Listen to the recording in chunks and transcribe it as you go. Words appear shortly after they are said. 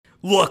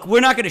Look, we're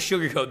not going to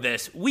sugarcoat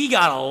this. We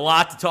got a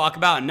lot to talk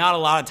about and not a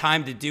lot of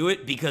time to do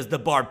it because the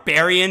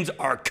barbarians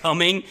are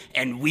coming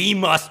and we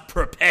must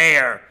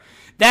prepare.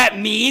 That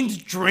means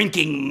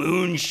drinking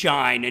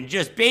moonshine and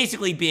just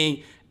basically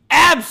being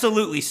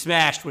absolutely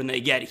smashed when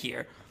they get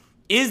here.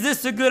 Is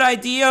this a good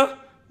idea?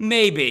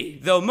 Maybe,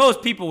 though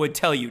most people would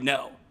tell you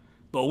no.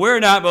 But we're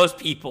not most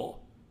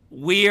people.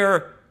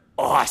 We're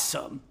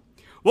awesome.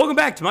 Welcome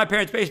back to My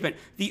Parents' Basement,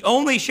 the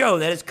only show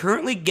that is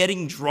currently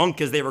getting drunk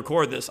as they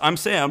record this. I'm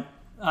Sam.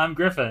 I'm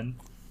Griffin.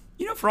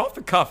 You know, for off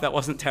the cuff, that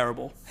wasn't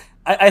terrible.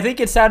 I think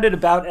it sounded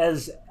about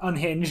as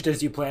unhinged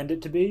as you planned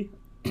it to be.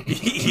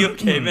 You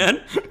okay,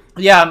 man?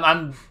 Yeah,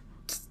 I'm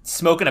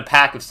smoking a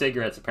pack of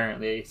cigarettes,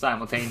 apparently,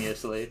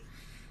 simultaneously.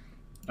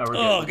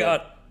 Oh,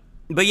 God.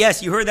 But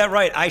yes, you heard that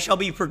right. I shall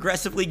be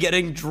progressively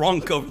getting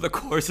drunk over the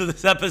course of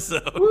this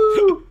episode.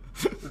 Woo!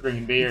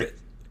 Bringing beer.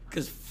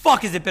 Because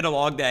fuck has it been a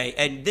long day,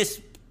 and this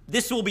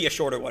will be a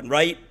shorter one,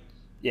 right?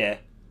 Yeah.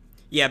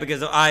 Yeah,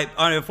 because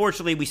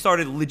unfortunately, we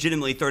started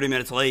legitimately 30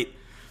 minutes late,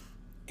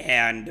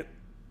 and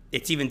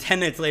it's even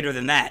 10 minutes later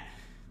than that.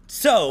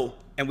 So,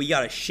 and we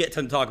got a shit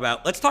ton to talk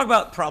about. Let's talk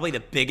about probably the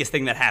biggest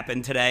thing that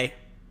happened today.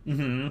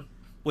 Mm-hmm.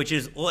 Which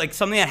is like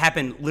something that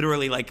happened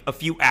literally like a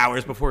few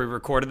hours before we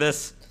recorded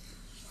this.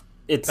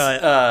 It's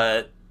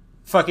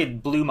fucking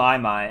blew my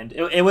mind.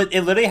 It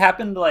literally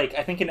happened like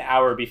I think an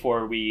hour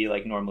before we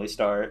like normally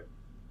start.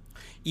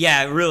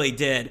 Yeah, it really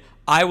did.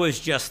 I was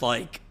just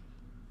like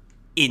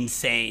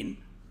insane.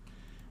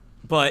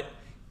 But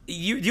do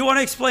you want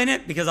to explain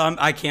it because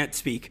I can't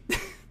speak.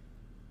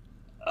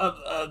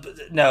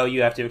 No,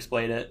 you have to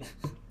explain it.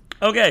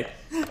 Okay.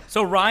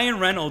 So Ryan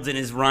Reynolds in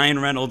his Ryan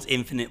Reynolds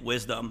Infinite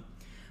Wisdom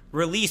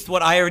released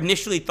what I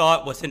initially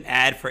thought was an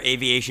ad for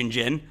Aviation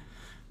Gin,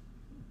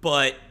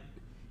 but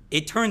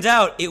it turns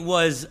out it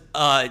was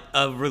a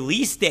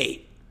release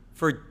date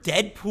for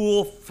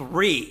Deadpool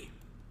 3.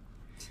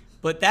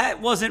 But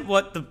that wasn't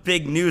what the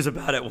big news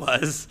about it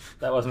was.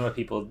 That wasn't what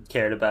people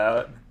cared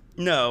about.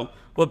 No.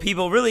 What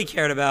people really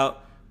cared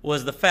about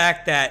was the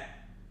fact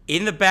that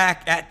in the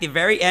back, at the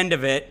very end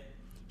of it,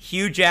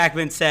 Hugh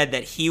Jackman said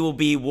that he will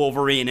be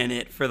Wolverine in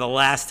it for the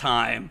last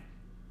time.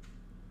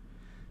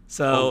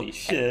 So, holy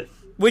shit.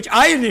 Which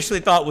I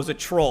initially thought was a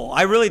troll.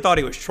 I really thought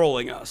he was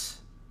trolling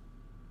us.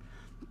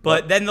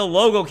 But then the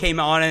logo came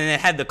on and it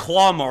had the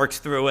claw marks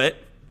through it.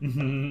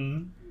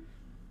 Mm-hmm.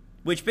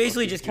 Which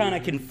basically just kind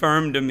of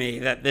confirmed to me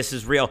that this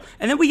is real.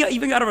 And then we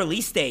even got a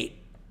release date.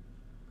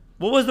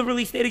 What was the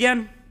release date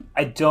again?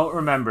 I don't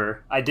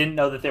remember. I didn't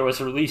know that there was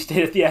a release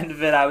date at the end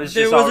of it. I was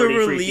just already freaking out. There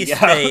was a release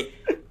date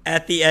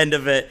at the end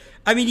of it.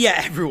 I mean,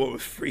 yeah, everyone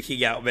was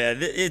freaking out, man.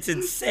 It's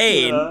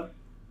insane. Yeah.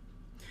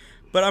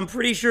 But I'm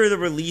pretty sure the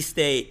release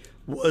date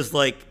was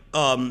like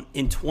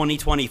in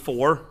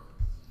 2024.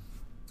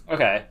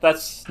 Okay,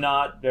 that's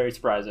not very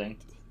surprising.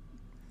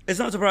 It's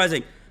not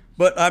surprising,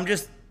 but I'm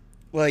just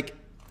like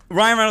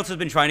Ryan Reynolds has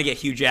been trying to get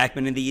Hugh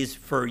Jackman in these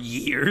for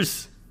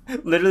years.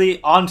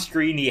 Literally on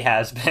screen, he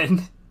has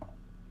been.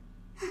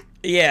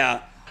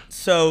 Yeah.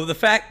 So the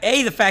fact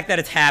that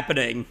it's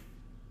happening,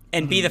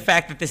 and B, the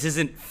fact that this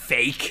isn't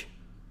fake.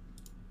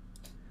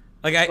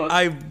 Like,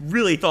 I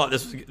really thought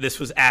this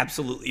was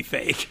absolutely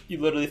fake. You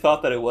literally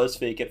thought that it was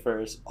fake at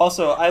first.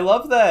 Also, I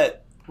love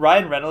that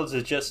Ryan Reynolds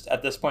is just,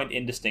 at this point,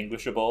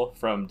 indistinguishable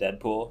from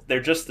Deadpool.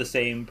 They're just the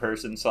same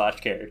person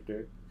 /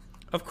 character.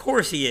 Of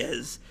course he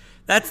is.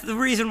 That's the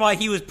reason why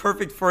he was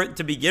perfect for it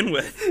to begin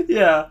with.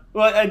 Yeah.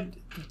 Well, and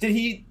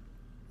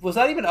was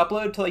that even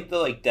uploaded to, like, the,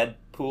 like,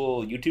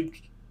 Deadpool YouTube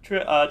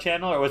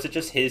channel, or was it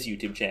just his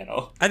YouTube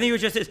channel? I think it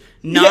was just his.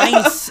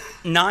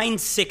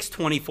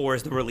 9/6/24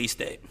 is the release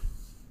date.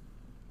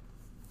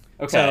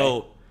 Okay.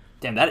 So,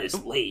 damn, that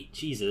is late.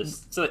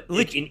 Jesus. So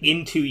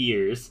in 2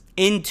 years.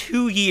 In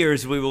 2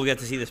 years, we will get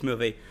to see this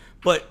movie.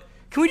 But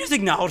can we just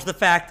acknowledge the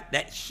fact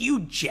that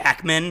Hugh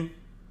Jackman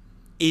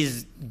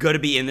is going to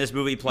be in this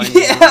movie playing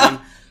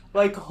Wolverine?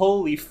 Like,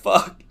 holy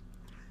fuck.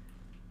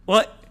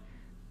 What?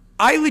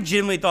 I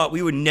legitimately thought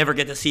we would never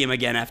get to see him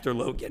again after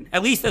Logan,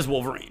 at least as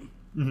Wolverine.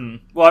 Mm-hmm.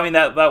 Well, I mean,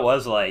 that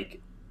was,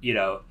 like, you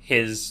know,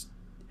 his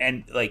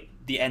end, like,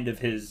 the end of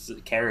his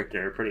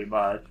character, pretty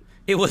much.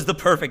 It was the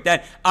perfect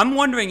end. I'm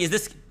wondering, is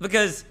this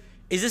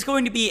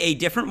going to be a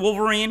different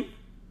Wolverine,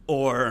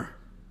 or?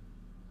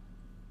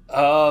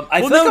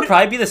 I think it'll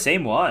probably be the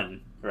same one,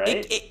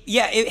 right?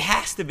 It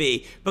has to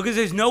be, because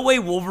there's no way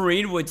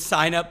Wolverine would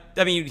sign up.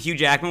 I mean, Hugh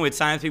Jackman would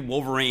sign up to be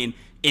Wolverine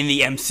in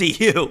the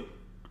MCU.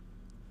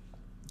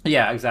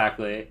 Yeah,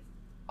 exactly.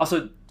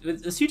 Also,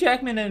 is Hugh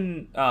Jackman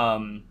in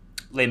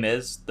Les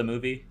Mis, the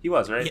movie? He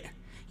was, right? Yeah.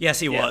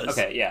 Yes, he was.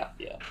 Okay, yeah.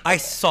 I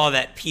saw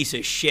that piece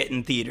of shit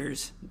in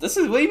theaters. What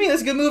do you mean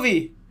it's a good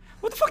movie?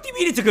 What the fuck do you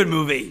mean it's a good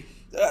movie?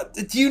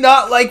 Do you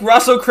not like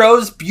Russell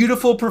Crowe's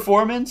beautiful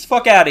performance?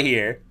 Fuck out of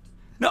here.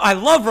 No, I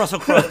love Russell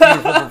Crowe's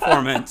beautiful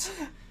performance.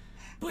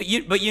 But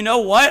you know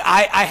what?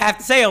 I have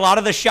to say, a lot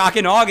of the shock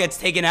and awe gets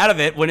taken out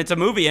of it when it's a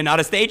movie and not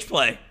a stage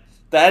play.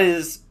 That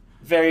is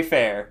very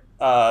fair.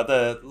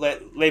 The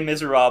Les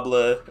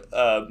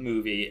Miserables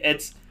movie.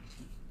 It's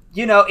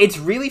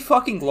really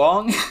fucking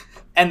long.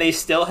 and they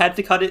still had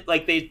to cut it.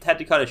 Like they had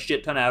to cut a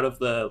shit ton out of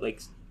the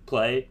like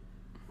play.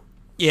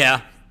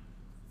 Yeah.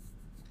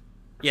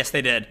 Yes,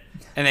 they did,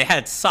 and they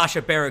had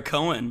Sacha Baron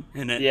Cohen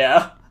in it.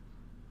 Yeah.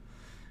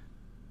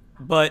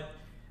 But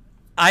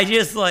I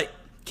just like.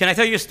 Can I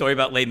tell you a story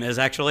about Les Mis?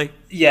 Actually.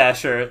 Yeah,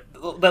 sure.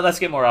 Let's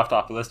get more off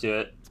topic. Let's do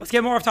it. Let's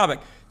get more off topic.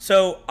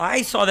 So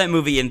I saw that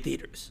movie in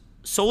theaters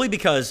solely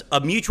because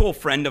a mutual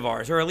friend of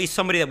ours, or at least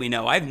somebody that we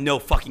know. I have no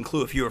fucking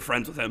clue if you were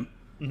friends with him.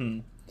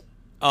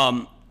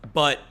 Mm-hmm.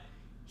 But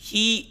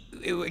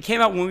it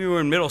came out when we were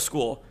in middle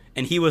school,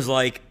 and he was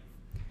like,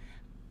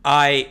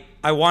 I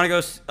want to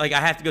go, like, I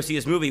have to go see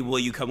this movie. Will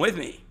you come with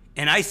me?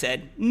 And I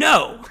said,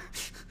 no.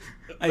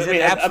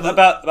 Wait,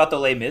 about the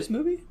Les Mis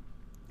movie?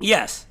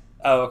 Yes.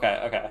 Oh,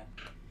 okay.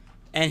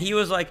 And he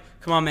was like,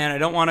 come on, man, I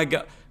don't want to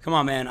go. Come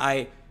on, man,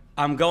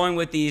 I'm going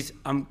with these.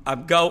 I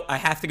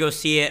have to go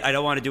see it. I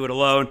don't want to do it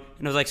alone.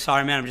 And I was like,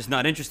 sorry, man, I'm just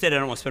not interested. I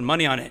don't want to spend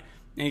money on it.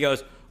 And he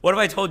goes, what if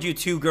I told you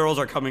 2 girls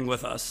are coming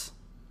with us?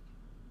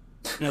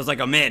 And I was like,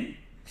 I'm in.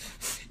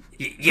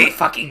 You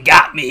fucking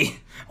got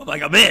me. I'm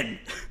like, I'm in.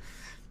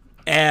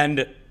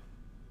 And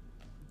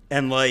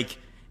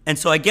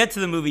so I get to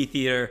the movie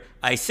theater.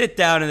 I sit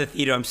down in the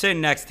theater. I'm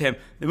sitting next to him.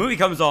 The movie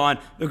comes on.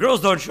 The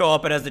girls don't show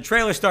up. And as the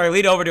trailer started, I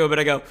lean over to him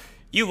and I go,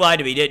 you lied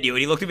to me, didn't you?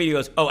 And he looked at me and he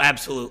goes, oh,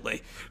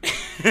 absolutely.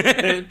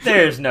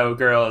 There's no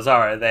girls,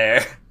 are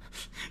there?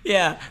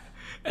 Yeah.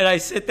 And I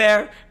sit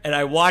there and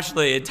I watch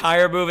the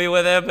entire movie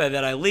with him. And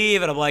then I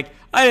leave and I'm like,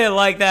 I didn't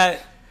like that.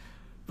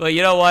 But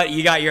you know what?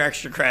 You got your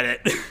extra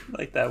credit.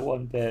 Like that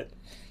one bit.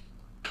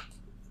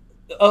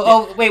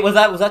 Oh, wait, was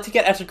that to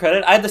get extra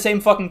credit? I had the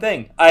same fucking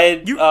thing.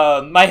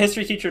 My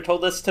history teacher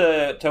told us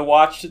to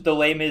watch the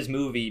Les Mis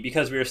movie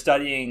because we were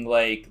studying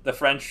like the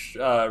French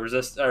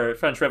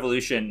French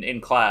Revolution in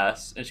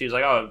class, and she was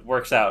like, "Oh, it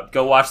works out.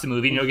 Go watch the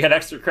movie and you'll get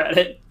extra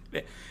credit."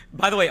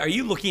 By the way, are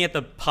you looking at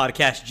the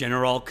podcast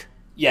General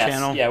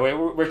channel? Yeah,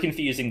 we're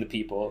confusing the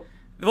people.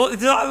 Well,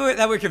 it's not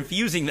that we're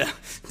confusing them.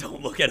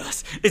 Don't look at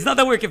us. It's not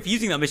that we're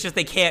confusing them. It's just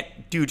they can't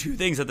do 2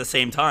 things at the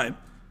same time.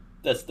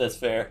 That's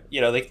fair. You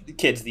know, the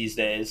kids these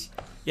days.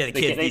 Yeah,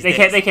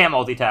 they can't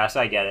multitask.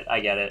 I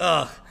get it.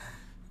 Ugh,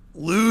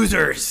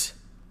 losers.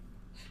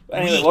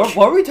 Anyway, what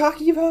were we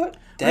talking about?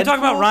 We're talking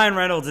about Ryan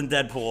Reynolds and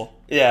Deadpool.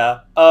 Yeah.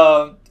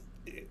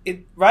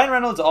 Ryan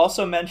Reynolds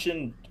also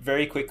mentioned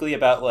very quickly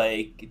about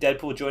like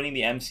Deadpool joining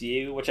the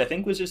MCU, which I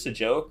think was just a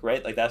joke,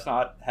 right? Like that's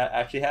not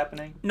actually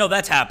happening. No,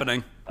 that's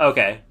happening.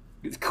 Okay,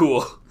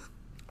 cool.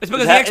 It's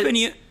because the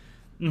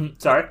X-Men.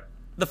 Sorry.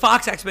 The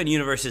Fox X-Men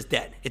universe is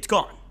dead. It's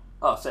gone.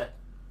 Oh, sick.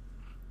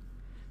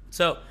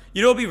 So,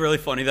 you know what would be really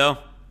funny, though?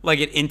 Like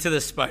an Into the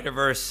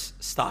Spider-Verse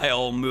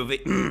style movie.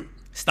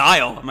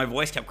 My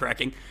voice kept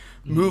cracking.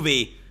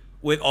 Movie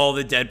with all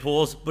the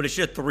Deadpools, but it's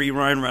just 3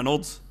 Ryan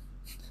Reynolds.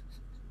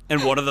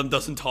 And one of them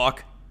doesn't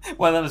talk.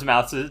 One of them's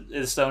mouth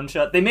is sewn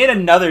shut. They made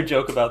another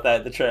joke about that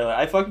in the trailer.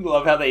 I fucking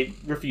love how they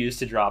refused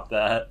to drop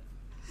that.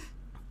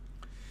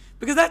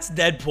 Because that's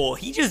Deadpool.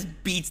 He just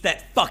beats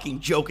that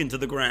fucking joke into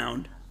the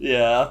ground.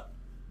 Yeah.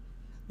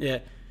 Yeah.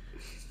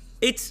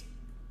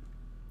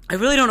 I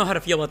really don't know how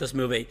to feel about this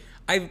movie.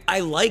 I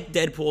like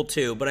Deadpool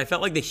 2, but I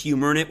felt like the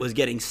humor in it was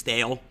getting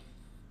stale.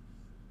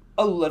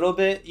 A little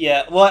bit,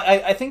 yeah. Well,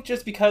 I think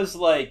just because,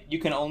 like, you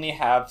can only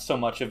have so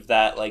much of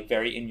that, like,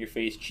 very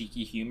in-your-face,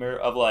 cheeky humor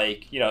of,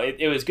 like, you know,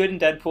 it was good in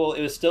Deadpool.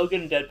 It was still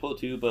good in Deadpool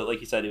 2, but like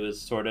you said, it was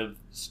sort of,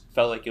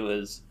 felt like it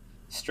was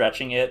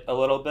stretching it a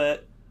little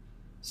bit.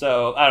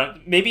 So, I don't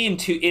know, maybe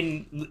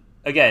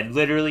again,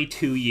 literally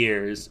 2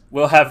 years,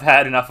 we'll have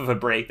had enough of a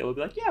break that we'll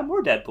be like, yeah,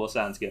 more Deadpool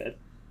sounds good.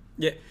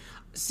 Yeah.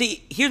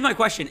 See, here's my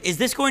question. Is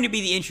this going to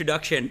be the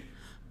introduction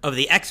of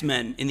the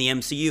X-Men in the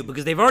MCU?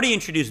 Because they've already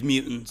introduced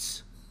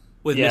mutants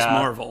with Miss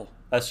Marvel.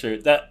 That's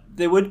true. That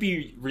would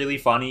be really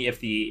funny if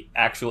the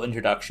actual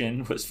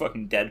introduction was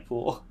fucking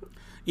Deadpool.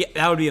 Yeah,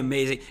 that would be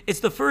amazing. It's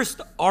the first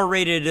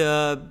R-rated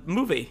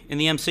movie in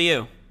the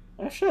MCU.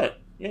 Oh, shit.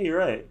 Yeah, you're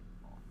right.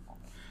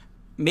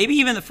 Maybe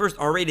even the first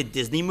R-rated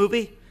Disney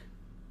movie?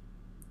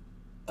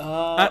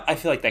 I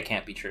feel like that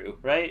can't be true,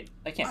 right?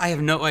 I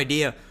have no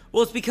idea.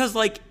 Well, it's because,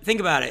 like,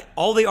 think about it.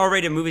 All the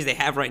R-rated movies they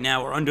have right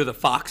now are under the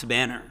Fox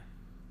banner.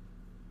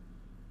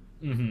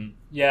 Mm-hmm.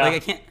 Yeah.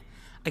 Like,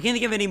 I can't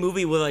think of any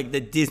movie with, like,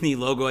 the Disney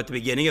logo at the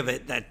beginning of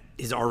it that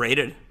is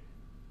R-rated.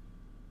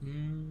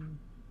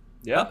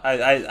 Yeah,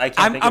 I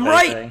can't think of I'm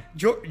anything.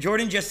 right.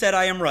 Jordan just said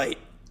I am right.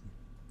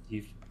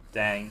 You've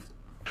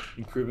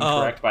proven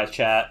correct by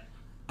chat.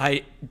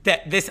 I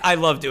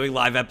love doing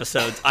live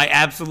episodes. I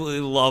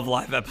absolutely love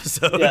live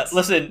episodes. Yeah,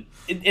 listen,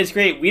 it's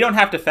great. We don't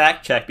have to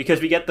fact check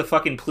because we get the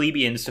fucking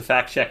plebeians to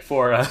fact check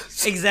for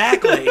us.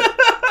 Exactly.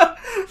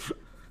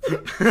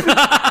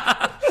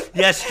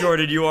 Yes,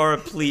 Jordan, you are a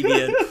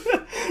plebeian.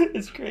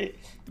 It's great.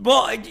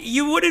 Well,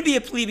 you wouldn't be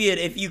a plebeian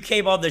if you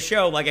came on the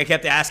show like I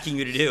kept asking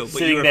you to do. But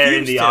sitting you there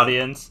in the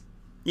audience.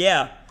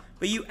 Yeah,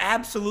 but you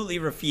absolutely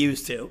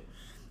refuse to.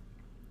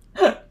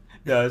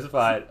 No, it's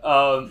fine.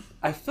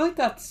 I feel like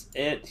that's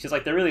it. Because,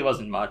 like, there really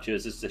wasn't much. It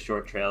was just a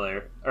short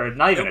trailer. Or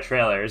not even a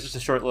trailer. It was just a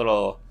short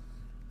little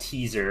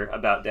teaser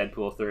about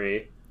Deadpool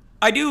 3.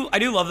 I do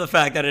love the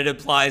fact that it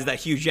implies that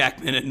Hugh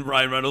Jackman and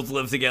Ryan Reynolds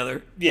live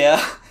together.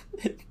 Yeah.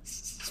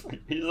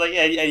 He's like,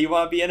 yeah, you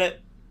want to be in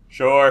it?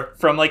 Sure.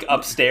 From like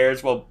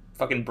upstairs while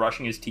fucking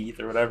brushing his teeth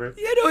or whatever.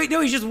 Yeah,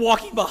 no, he's just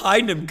walking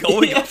behind him,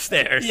 going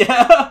upstairs.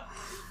 Yeah.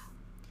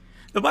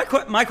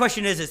 But my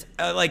question is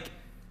like,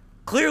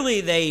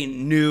 clearly they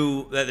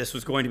knew that this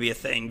was going to be a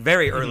thing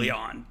very early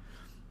on,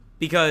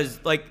 because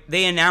like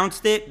they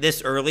announced it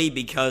this early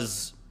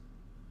because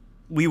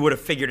we would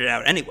have figured it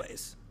out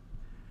anyways.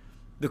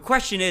 The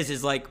question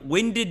is like,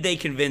 when did they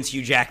convince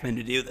Hugh Jackman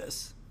to do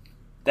this?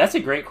 That's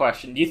a great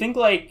question. Do you think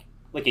like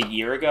a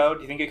year ago?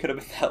 Do you think it could have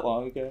been that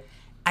long ago?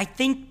 I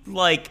think,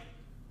 like,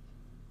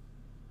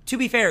 to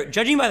be fair,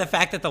 judging by the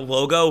fact that the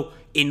logo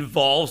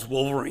involves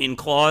Wolverine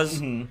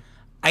claws,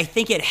 I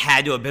think it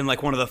had to have been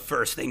like one of the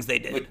first things they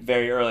did. Like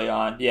very early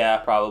on. Yeah,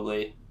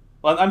 probably.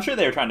 Well, I'm sure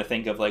they were trying to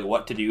think of like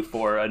what to do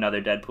for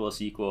another Deadpool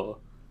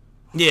sequel.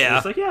 Yeah.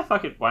 It's like, yeah,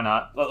 fuck it, why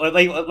not?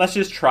 Like, let's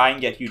just try and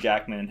get Hugh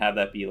Jackman and have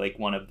that be like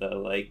one of the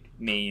like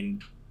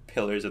main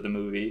pillars of the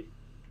movie.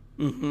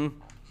 I'm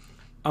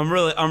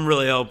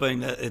really hoping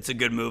that it's a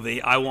good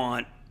movie. I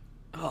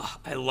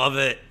love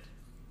it.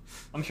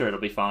 I'm sure it'll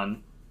be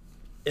fun.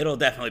 It'll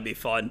definitely be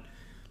fun.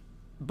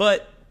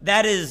 But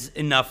that is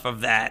enough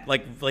of that.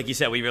 Like you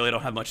said, we really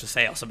don't have much to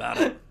say else about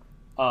it.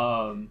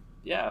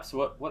 Yeah,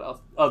 so what else?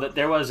 Oh,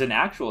 there was an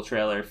actual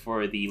trailer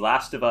for the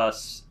Last of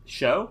Us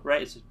show,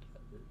 right? It's a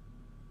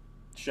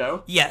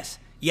show? Yes,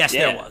 Yeah.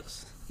 there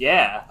was.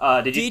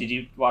 Yeah. Did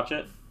you watch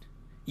it?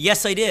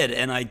 Yes, I did,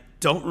 and I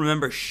don't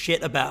remember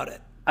shit about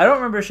it. I don't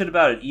remember shit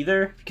about it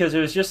either, because it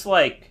was just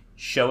like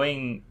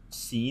showing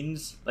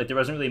scenes. Like there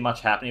wasn't really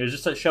much happening. It was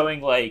just like,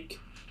 showing like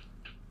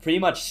pretty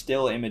much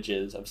still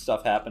images of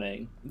stuff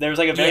happening. There was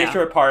like a very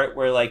short part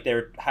where like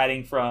they're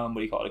hiding from,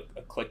 what do you call it,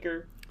 a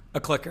clicker? A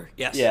clicker,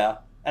 yes. Yeah.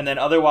 And then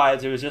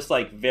otherwise it was just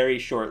like very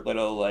short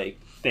little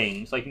like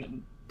things. Like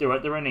there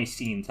weren't any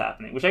scenes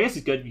happening, which I guess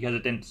is good because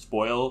it didn't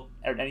spoil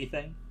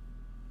anything.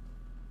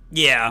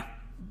 Yeah.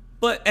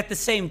 But at the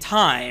same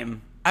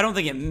time, I don't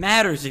think it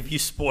matters if you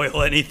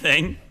spoil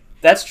anything.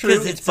 That's true.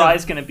 'Cause It's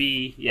probably going to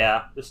be,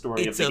 the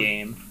story of the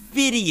game.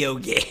 Video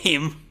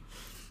game.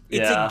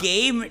 It's a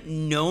game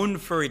known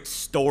for its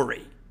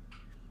story.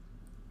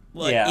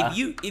 Like,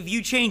 if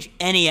you change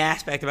any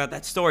aspect about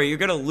that story, you're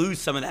going to lose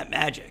some of that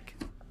magic.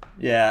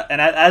 Yeah, and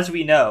as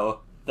we know,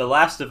 the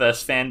Last of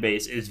Us fan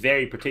base is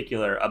very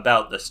particular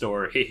about the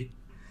story.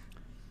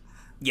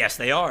 Yes,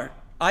 they are.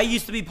 I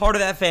used to be part of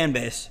that fan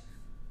base.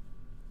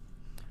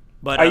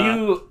 But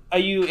are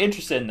you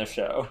interested in the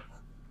show?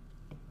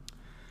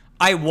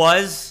 I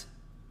was,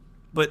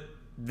 but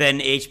then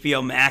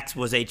HBO Max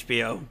was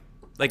HBO.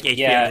 Like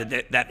HBO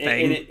did that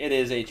thing. It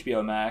is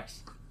HBO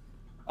Max.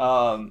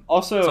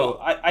 Also,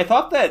 I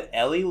thought that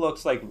Ellie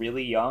looks like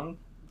really young.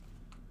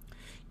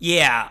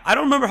 Yeah, I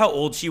don't remember how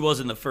old she was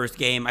in the first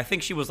game. I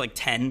think she was like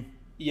 10.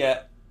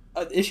 Yeah.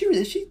 Is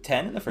she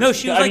 10 in the first game? No,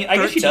 she was like 13 I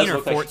guess she does or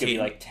look 14. like she could be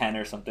like 10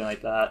 or something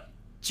like that.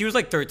 She was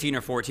like 13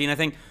 or 14, I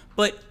think.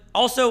 But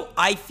also,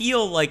 I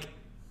feel like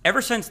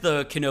ever since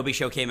the Kenobi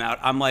show came out,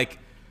 I'm like,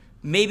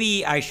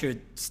 maybe I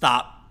should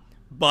stop.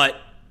 But,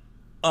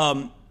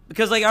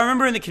 because like I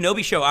remember in the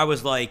Kenobi show, I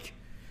was like,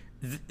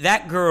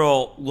 that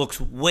girl looks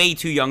way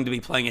too young to be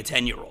playing a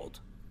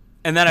 10-year-old.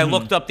 And then I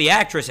looked up the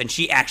actress, and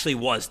she actually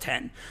was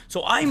 10.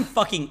 So I'm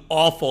fucking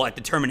awful at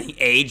determining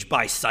age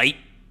by sight.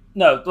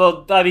 No,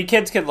 well, I mean,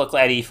 kids can look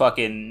any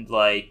fucking,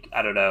 like,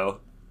 I don't know.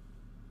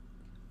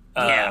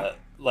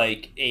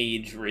 Like,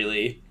 age,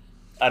 really.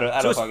 I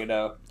don't fucking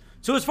know.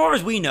 So as far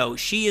as we know,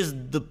 she is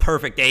the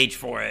perfect age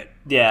for it.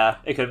 Yeah,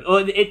 it could.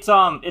 Well,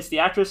 it's the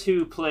actress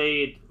who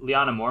played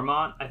Lyanna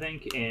Mormont, I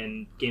think,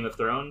 in Game of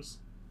Thrones.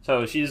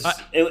 So she's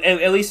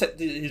at least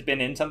has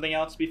been in something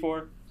else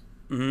before.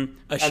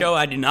 A show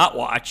I did not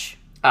watch.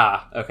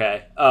 Ah,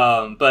 okay.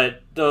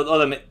 But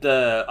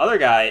the other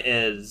guy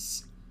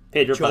is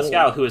Pedro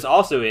Pascal, who is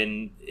also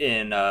in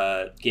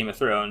Game of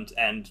Thrones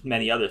and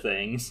many other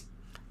things.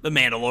 The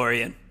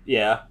Mandalorian.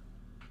 Yeah.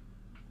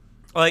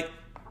 Like,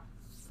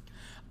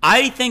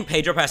 I think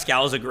Pedro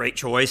Pascal is a great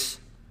choice.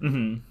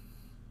 Mm-hmm.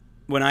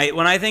 When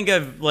I think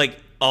of like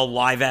a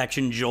live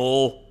action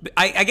Joel,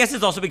 I guess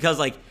it's also because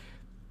like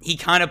he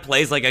kind of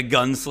plays like a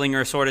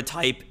gunslinger sort of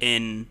type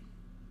in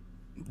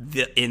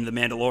the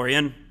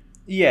Mandalorian.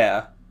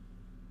 Yeah.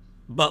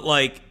 But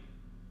like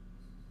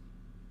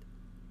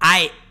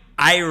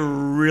I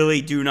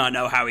really do not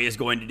know how he is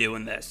going to do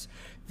in this.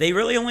 They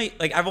really only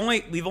like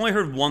we've only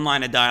heard one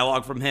line of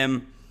dialogue from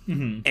him,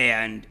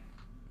 and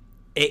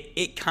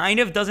it kind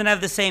of doesn't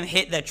have the same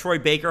hit that Troy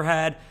Baker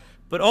had,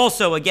 but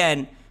also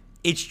again,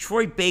 it's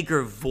Troy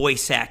Baker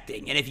voice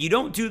acting. And if you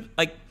don't do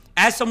like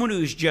as someone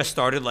who's just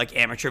started like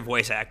amateur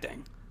voice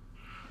acting,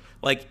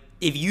 like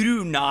if you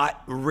do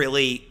not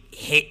really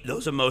hit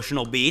those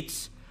emotional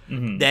beats,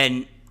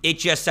 then it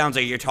just sounds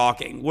like you're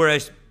talking.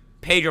 Whereas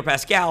Pedro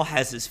Pascal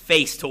has his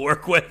face to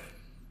work with.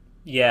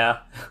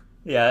 Yeah.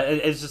 Yeah,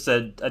 it's just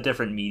a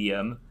different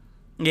medium.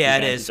 Yeah,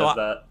 it is.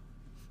 So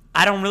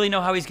I don't really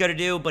know how he's going to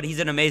do, but he's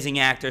an amazing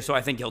actor, so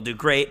I think he'll do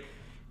great.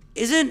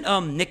 Isn't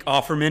Nick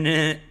Offerman in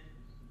it?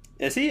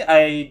 Is he?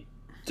 I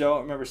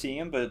don't remember seeing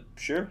him, but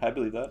sure, I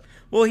believe that.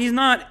 Well, he's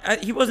not.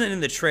 He wasn't in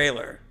the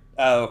trailer.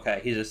 Oh, okay.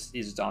 He's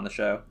just on the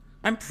show.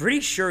 I'm pretty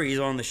sure he's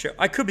on the show.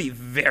 I could be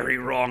very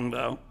wrong,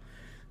 though.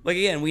 Like,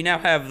 again, we now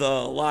have the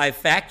live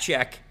fact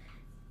check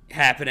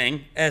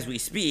happening as we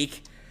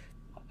speak.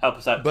 Help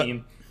us out,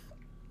 team.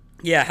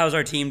 Yeah, how's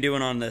our team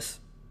doing on this?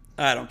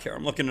 I don't care.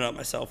 I'm looking it up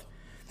myself.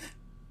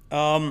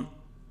 Yeah,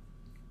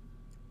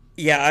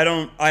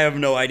 I have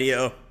no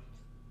idea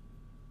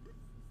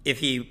if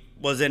he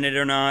was in it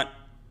or not,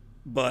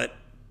 but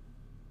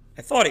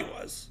I thought he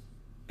was.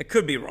 I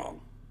could be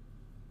wrong.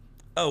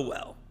 Oh,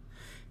 well.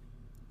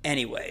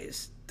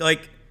 Anyways,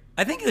 like,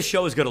 I think the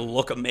show is going to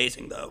look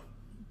amazing, though.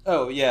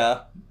 Oh,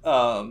 yeah.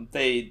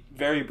 They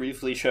very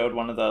briefly showed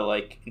one of the,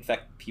 like,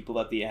 infected people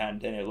at the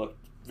end, and it looked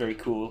very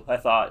cool, I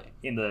thought,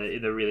 in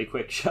the really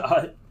quick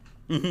shot.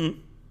 Mm-hmm.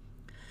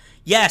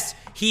 Yes,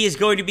 he is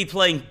going to be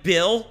playing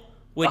Bill,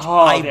 the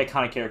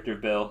iconic character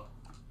Bill.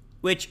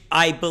 Which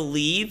I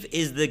believe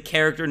is the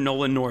character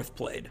Nolan North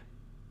played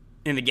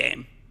in the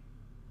game.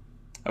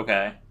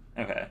 Okay.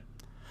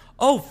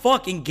 Oh,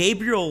 fuck, and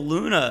Gabriel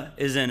Luna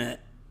is in it.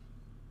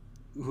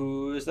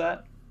 Who is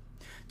that?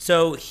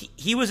 So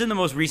he was in the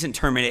most recent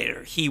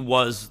Terminator. He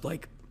was,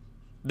 like,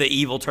 the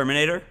evil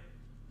Terminator.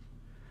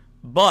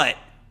 But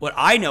what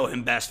I know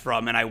him best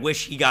from, and I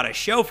wish he got a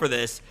show for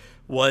this,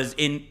 was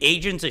in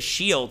Agents of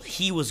S.H.I.E.L.D.,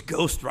 he was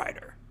Ghost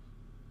Rider.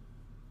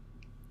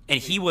 And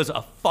he was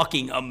a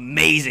fucking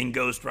amazing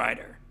Ghost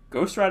Rider.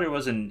 Ghost Rider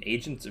was in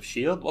Agents of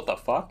S.H.I.E.L.D.? What the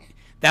fuck?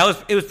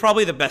 It was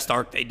probably the best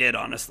arc they did,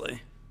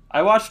 honestly.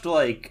 I watched,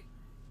 like,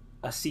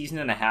 a season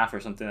and a half or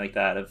something like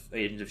that of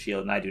Agents of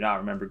S.H.I.E.L.D., and I do not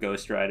remember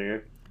Ghost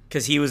Rider.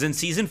 Because he was in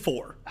season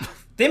 4.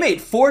 They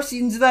made 4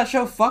 seasons of that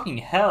show? Fucking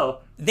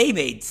hell. They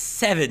made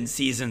 7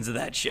 seasons of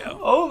that show.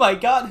 Oh my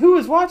god, who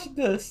is watching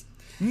this?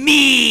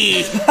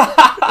 Me!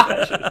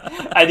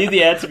 I knew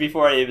the answer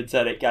before I even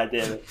said it, god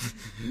damn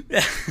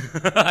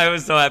it. I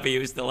was so happy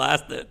you still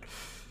asked it.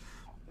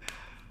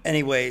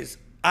 Anyways,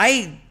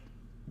 I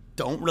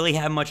don't really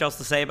have much else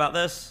to say about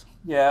this.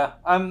 Yeah,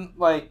 I'm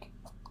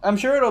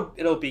sure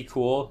it'll be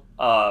cool.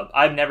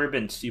 I've never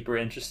been super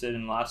interested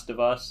in Last of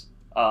Us,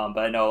 but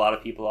I know a lot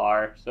of people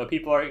are. So if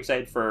people are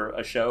excited for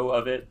a show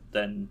of it,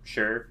 then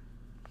sure.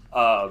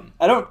 I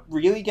don't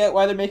really get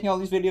why they're making all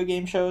these video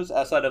game shows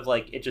outside of,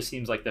 like, it just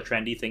seems like the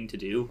trendy thing to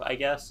do, I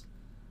guess.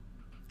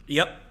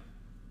 Yep.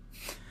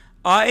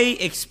 I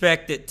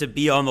expect it to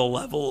be on the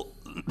level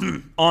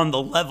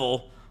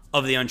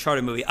of the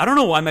Uncharted movie. I don't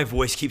know why my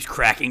voice keeps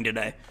cracking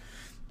today.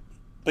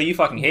 But you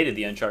fucking hated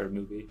the Uncharted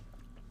movie.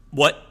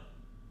 What?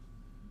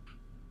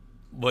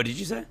 What did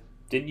you say?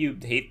 Didn't you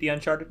hate the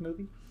Uncharted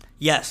movie?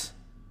 Yes.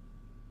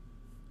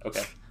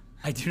 Okay.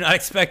 I do not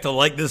expect to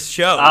like this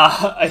show.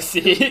 I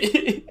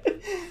see.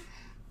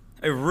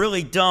 I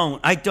really don't.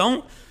 I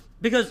don't,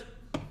 because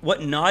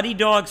what Naughty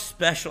Dog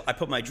I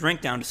put my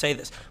drink down to say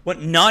this.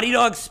 What Naughty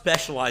Dog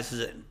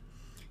specializes in,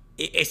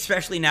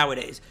 especially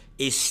nowadays,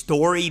 is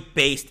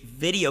story-based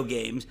video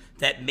games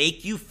that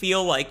make you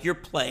feel like you're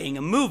playing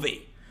a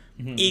movie.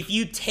 Mm-hmm. If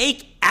you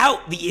take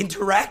out the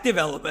interactive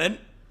element,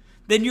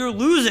 then you're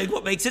losing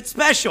what makes it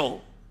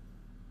special.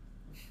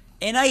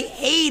 And I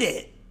hate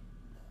it.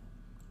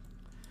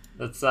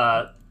 That's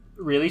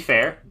really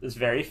fair. It's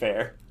very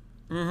fair.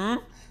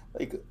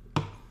 Mm-hmm.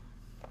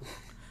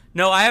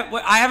 No,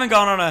 I haven't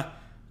gone on a.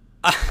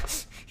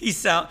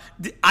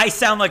 I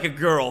sound like a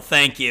girl.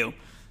 Thank you.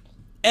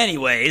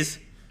 Anyways,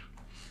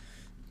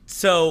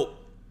 so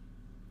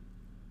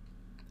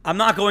I'm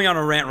not going on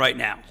a rant right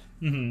now.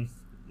 Mm-hmm.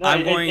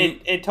 No,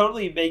 it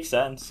totally makes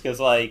sense because,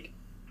 like,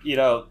 you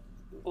know,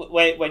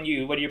 when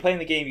you're playing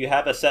the game, you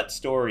have a set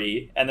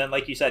story, and then,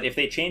 like you said, if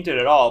they change it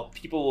at all,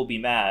 people will be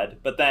mad.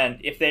 But then,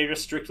 if they're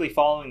just strictly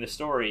following the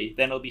story,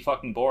 then it'll be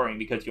fucking boring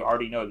because you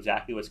already know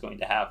exactly what's going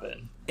to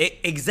happen.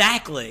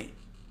 Exactly.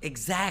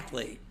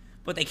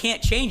 But they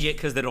can't change it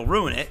because that'll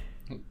ruin it.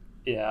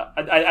 Yeah,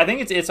 I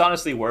think it's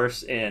honestly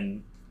worse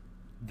in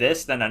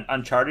this than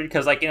Uncharted,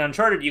 because, like, in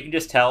Uncharted you can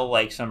just tell,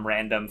 like, some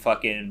random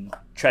fucking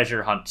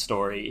treasure hunt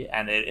story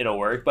and it'll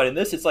work. But in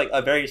this, it's like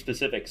a very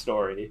specific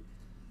story.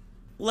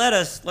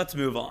 Let's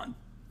move on.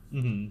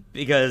 Mm-hmm.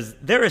 Because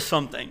there is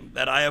something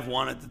that I have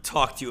wanted to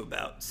talk to you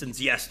about since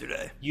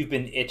yesterday. You've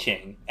been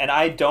itching, and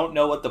I don't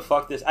know what the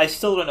fuck this. I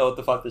still don't know what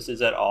the fuck this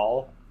is at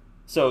all.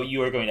 So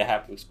you are going to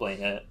have to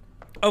explain it.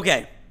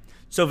 Okay,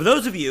 so for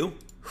those of you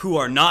who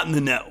are not in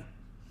the know,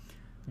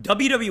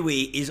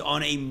 WWE is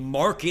on a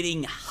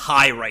marketing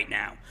high right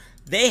now.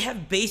 They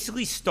have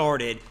basically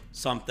started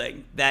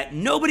something that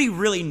nobody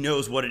really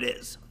knows what it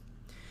is.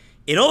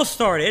 It all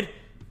started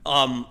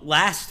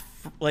last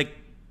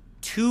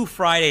 2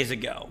 Fridays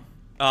ago.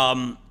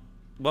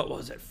 What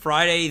was it?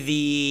 Friday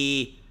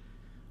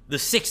the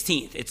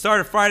 16th. It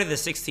started Friday the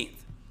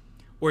 16th,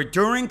 where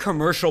during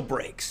commercial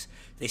breaks,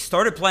 they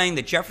started playing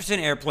the Jefferson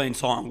Airplane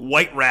song,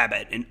 White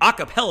Rabbit, an a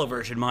cappella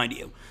version, mind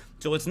you.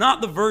 So it's not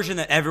the version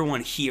that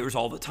everyone hears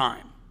all the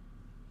time.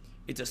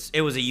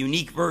 It was a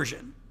unique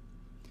version.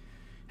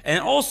 And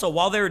also,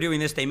 while they were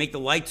doing this, they make the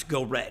lights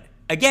go red.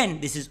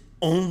 Again, this is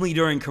only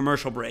during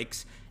commercial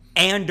breaks,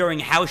 and during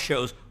house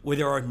shows where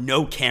there are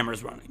no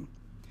cameras running.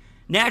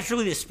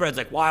 Naturally, this spreads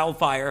like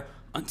wildfire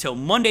until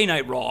Monday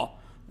Night Raw,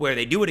 where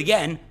they do it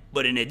again,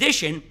 but in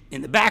addition,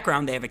 in the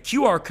background, they have a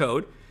QR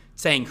code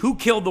saying who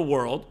killed the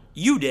world,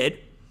 you did,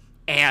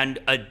 and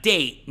a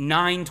date,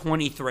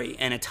 9/23,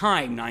 and a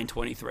time,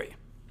 9/23.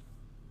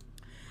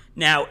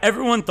 Now,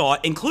 everyone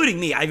thought, including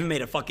me, I even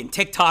made a fucking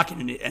TikTok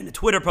and a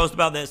Twitter post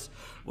about this,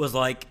 was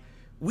like,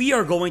 we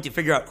are going to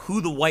figure out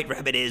who the White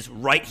Rabbit is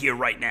right here,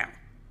 right now.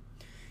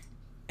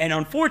 And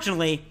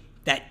unfortunately,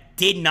 that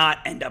did not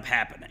end up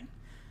happening.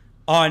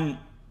 On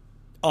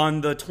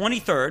the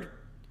 23rd,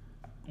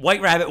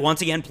 White Rabbit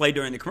once again played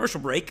during the commercial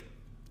break,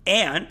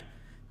 and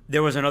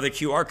there was another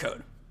QR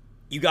code.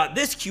 You got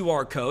this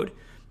QR code,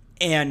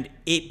 and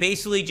it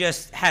basically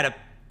just had a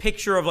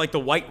picture of like the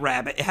White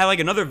Rabbit. It had like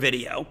another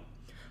video,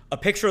 a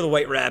picture of the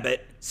White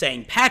Rabbit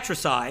saying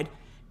patricide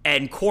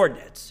and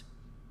coordinates.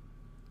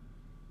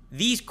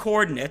 These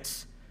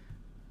coordinates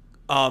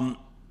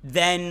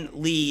then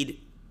lead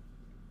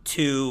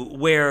to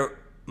where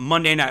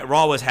Monday Night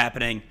Raw was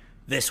happening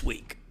this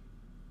week.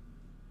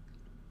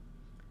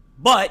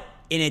 But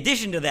in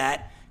addition to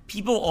that,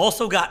 people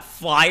also got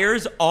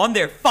flyers on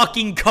their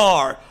fucking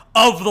car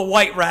of the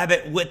White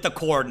Rabbit with the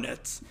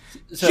coordinates.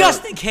 So,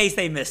 just in case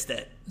they missed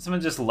it.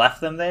 Someone just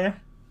left them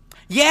there?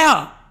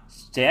 Yeah.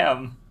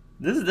 Damn.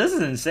 This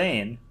is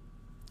insane.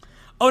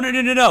 Oh,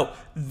 no.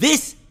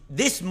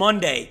 This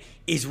Monday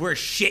is where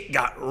shit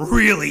got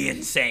really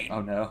insane.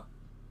 Oh, no.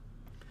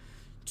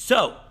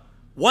 So,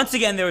 once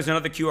again, there was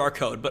another QR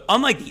code, but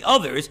unlike the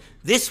others,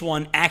 this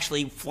one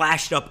actually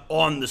flashed up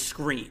on the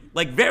screen.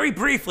 Like, very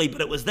briefly,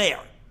 but it was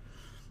there.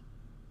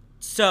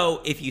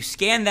 So, if you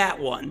scan that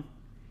one,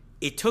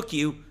 it took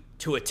you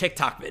to a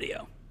TikTok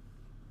video.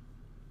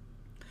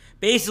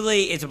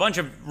 Basically, it's a bunch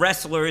of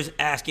wrestlers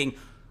asking,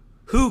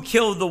 who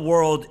killed the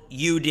world?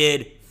 You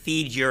did.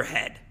 Feed your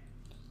head.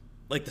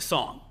 Like the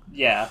song.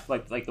 Yeah,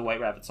 like the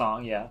White Rabbit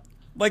song, yeah.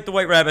 Like the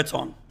White Rabbit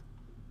song.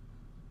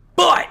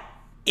 But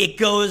it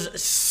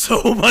goes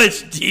so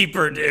much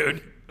deeper,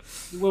 dude.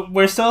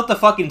 We're still at the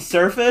fucking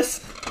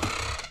surface?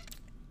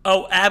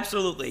 Oh,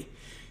 absolutely.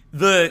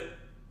 The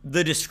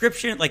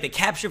description, like the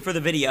caption for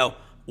the video,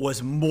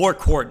 was more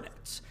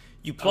coordinates.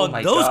 You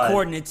plug those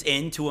coordinates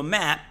into a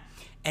map,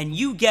 and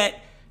you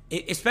get,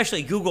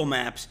 especially Google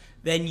Maps,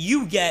 then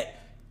you get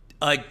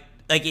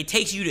it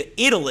takes you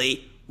to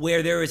Italy,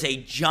 where there is a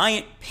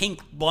giant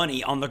pink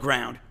bunny on the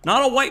ground.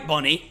 Not a white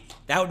bunny.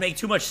 That would make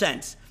too much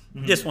sense.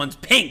 Mm-hmm. This one's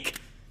pink.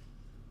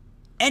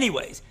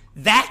 Anyways,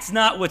 that's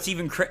not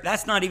even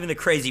the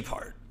crazy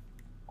part.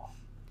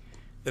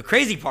 The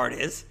crazy part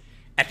is,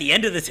 at the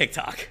end of the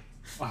TikTok.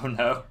 Oh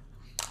no.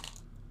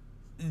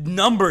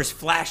 Numbers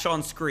flash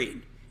on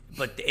screen.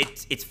 But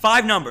it's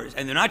 5 numbers,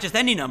 and they're not just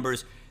any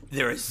numbers,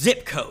 they're a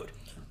zip code.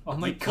 Oh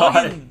my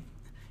God.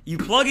 You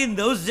plug in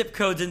those zip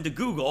codes into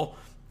Google,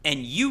 and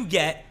you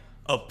get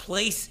a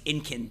place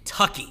in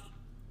Kentucky.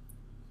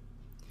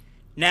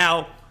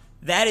 Now,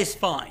 that is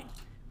fine,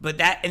 but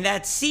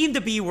that seemed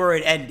to be where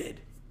it ended.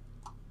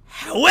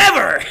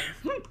 However,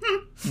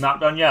 not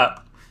done yet.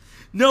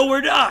 No,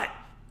 we're not.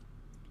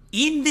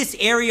 In this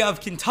area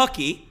of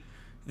Kentucky,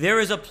 there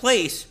is a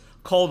place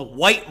called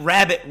White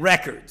Rabbit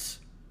Records.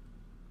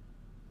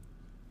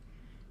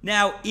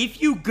 Now,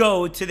 if you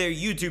go to their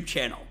YouTube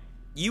channel,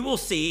 you will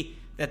see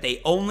that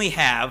they only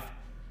have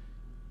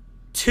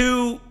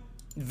 2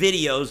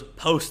 videos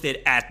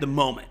posted at the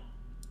moment.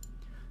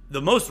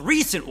 The most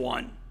recent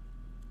one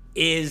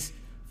is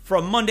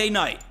from Monday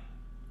night.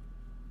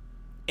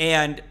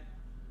 And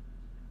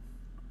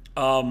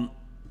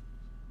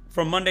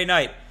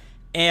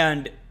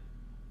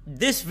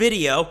this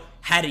video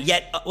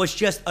was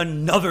just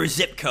another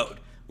zip code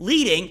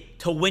leading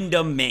to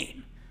Windham,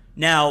 Maine.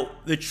 Now,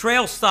 the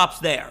trail stops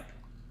there.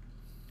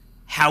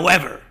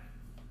 However,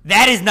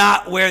 that is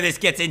not where this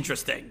gets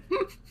interesting.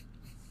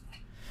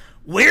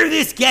 Where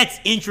this gets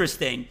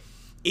interesting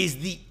is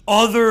the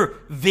other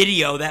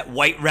video that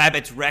White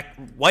Rabbit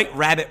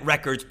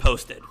Records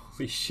posted.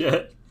 Holy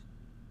shit.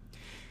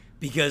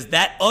 Because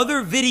that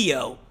other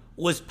video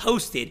was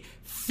posted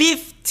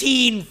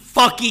 15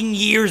 fucking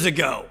years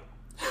ago.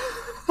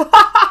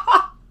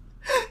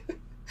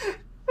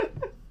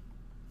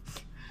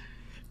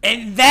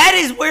 And that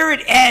is where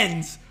it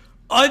ends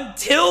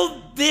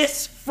until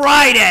this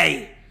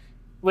Friday.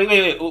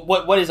 Wait.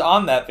 What is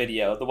on that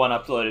video? The one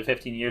uploaded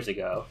 15 years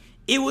ago.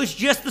 It was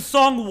just the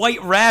song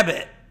White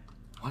Rabbit.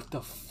 What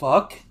the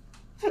fuck?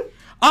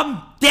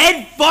 I'm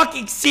dead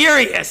fucking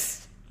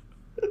serious.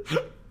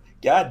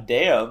 God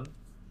damn.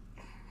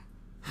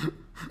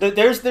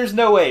 There's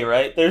no way,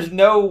 right? There's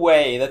no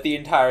way that the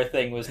entire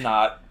thing was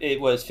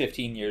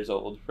 15 years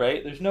old,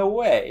 right? There's no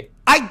way.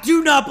 I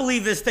do not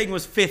believe this thing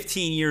was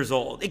 15 years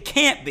old. It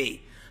can't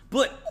be.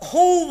 But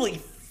holy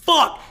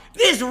fuck,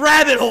 this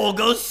rabbit hole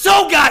goes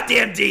so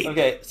goddamn deep.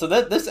 Okay, so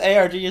this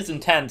ARG is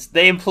intense.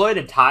 They employed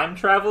a time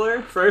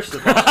traveler, first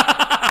of all.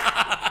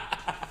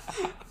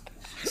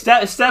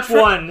 Step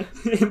 1,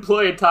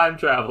 employ a time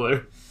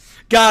traveler.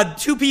 God,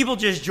 2 people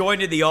just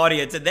joined in the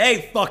audience and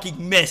they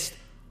fucking missed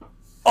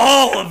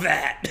All of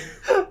that.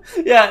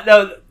 Yeah,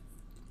 no.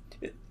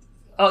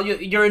 Oh,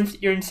 your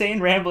insane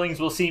ramblings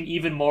will seem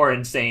even more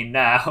insane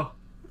now.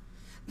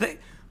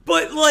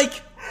 But,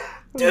 like,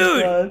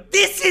 dude,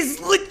 this is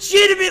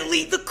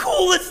legitimately the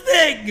coolest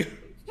thing.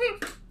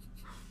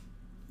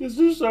 This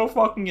is so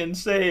fucking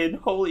insane.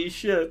 Holy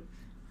shit.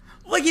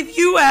 Like, if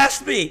you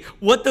asked me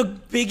what the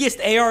biggest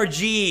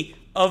ARG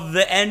of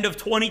the end of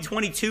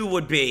 2022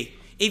 would be,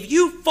 if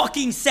you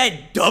fucking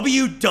said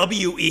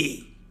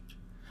WWE,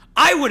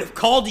 I would have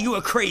called you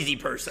a crazy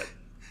person.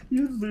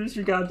 You'd lose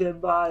your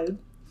goddamn mind.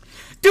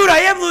 Dude, I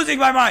am losing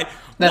my mind.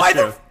 That's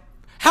true.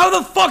 How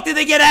the fuck did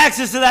they get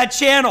access to that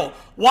channel?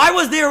 Why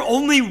was there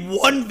only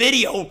one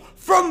video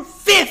from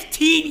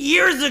 15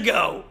 years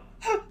ago?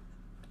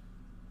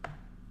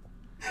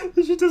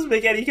 This shit doesn't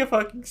make any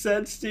fucking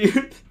sense,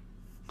 dude.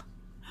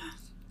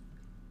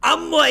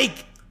 I'm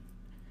like,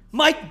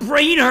 my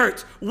brain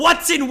hurts.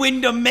 What's in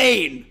Windham,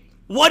 Maine?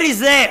 What is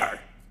there?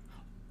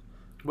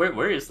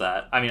 Where is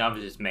that? I mean,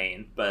 obviously it's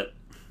Maine, but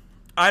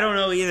I don't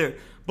know either.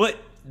 But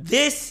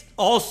this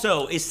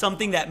also is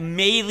something that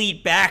may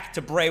lead back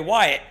to Bray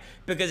Wyatt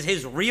because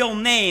his real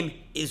name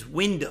is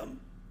Windham.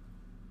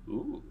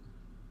 Ooh.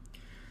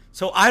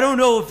 So I don't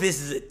know if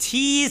this is a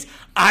tease.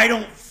 I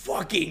don't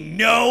fucking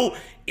know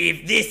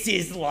if this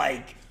is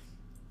like,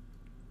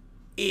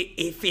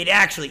 if it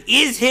actually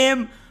is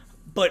him.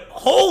 But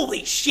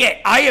holy shit,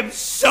 I am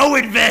so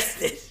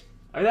invested.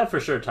 I mean, that for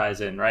sure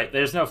ties in, right?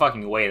 There's no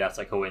fucking way that's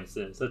a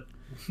coincidence. That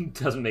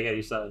doesn't make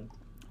any sense.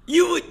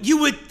 You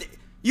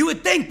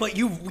would think, but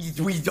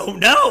we don't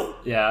know.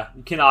 Yeah,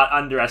 you cannot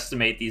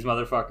underestimate these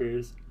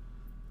motherfuckers.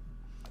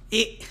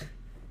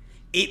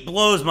 It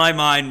blows my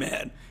mind,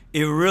 man.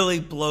 It really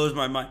blows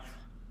my mind.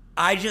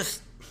 I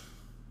just,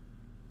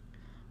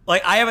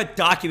 like, I have a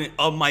document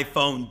of my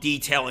phone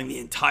detailing the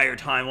entire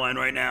timeline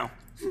right now.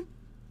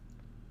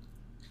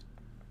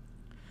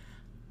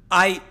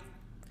 I've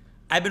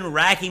been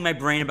racking my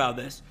brain about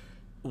this.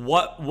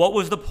 What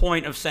was the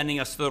point of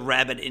sending us to the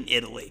rabbit in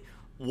Italy?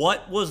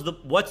 What's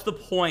the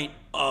point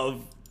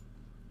of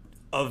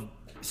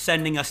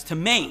sending us to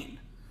Maine?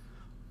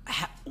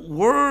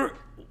 Was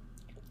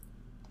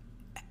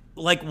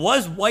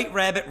White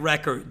Rabbit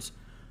Records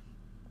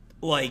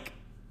like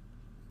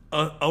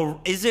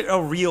is it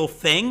a real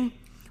thing,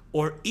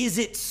 or is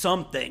it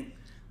something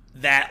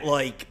that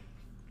like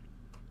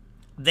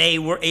they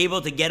were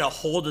able to get a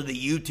hold of the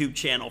YouTube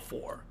channel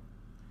for?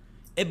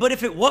 But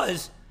if it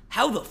was,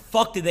 how the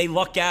fuck did they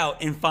luck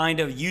out and find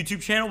a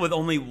YouTube channel with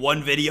only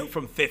one video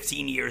from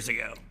 15 years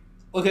ago?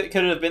 Well, could it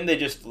have been they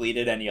just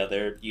deleted any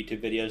other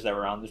YouTube videos that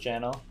were on the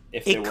channel?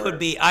 If it could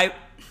be.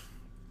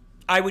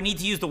 I would need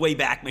to use the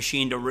Wayback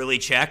Machine to really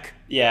check.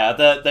 Yeah,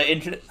 the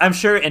internet. I'm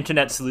sure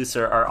internet sleuths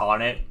are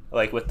on it,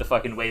 like with the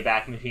fucking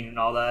Wayback Machine and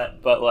all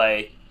that. But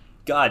like,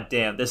 god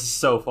damn, this is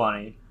so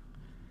funny.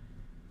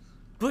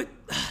 But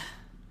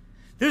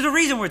there's a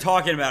reason we're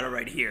talking about it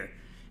right here,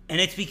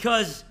 and it's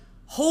because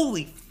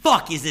holy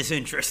fuck, is this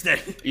interesting?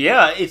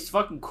 Yeah, it's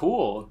fucking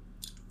cool.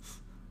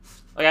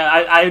 Like,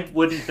 I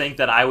wouldn't think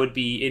that I would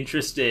be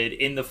interested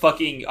in the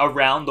fucking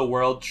around the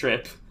world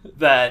trip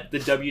that the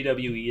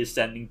WWE is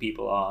sending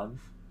people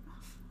on.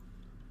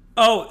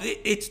 Oh,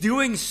 it's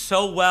doing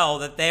so well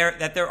that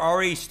they're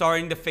already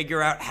starting to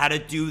figure out how to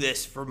do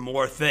this for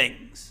more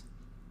things.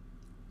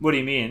 What do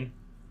you mean?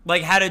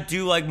 Like how to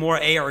do like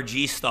more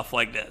ARG stuff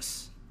like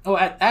this. Oh,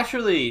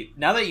 actually,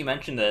 now that you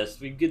mention this,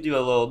 we could do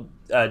a little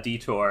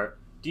detour.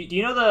 Do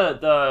you know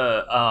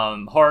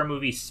the horror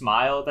movie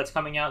Smile that's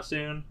coming out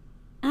soon?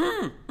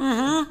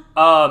 Mm-hmm.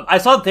 I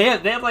saw they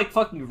have like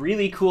fucking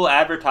really cool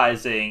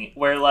advertising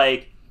where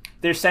like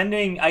they're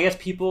sending, I guess,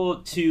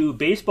 people to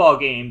baseball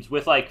games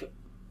with like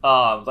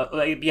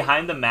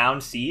behind the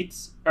mound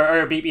seats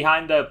or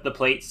behind the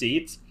plate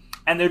seats,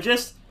 and they're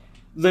just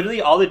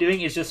literally all they're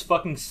doing is just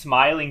fucking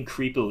smiling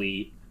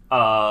creepily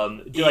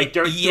throughout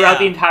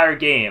the entire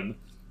game.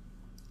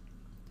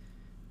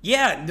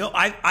 Yeah, no,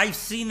 I've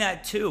seen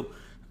that too.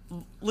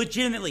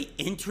 Legitimately,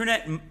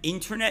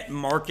 internet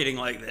marketing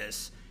like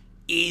this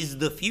is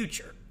the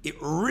future. It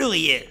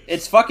really is.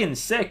 It's fucking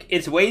sick.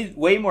 It's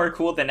way more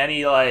cool than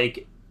any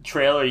like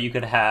trailer you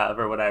could have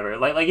or whatever.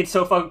 Like it's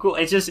so fucking cool.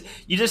 It's just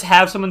you just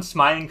have someone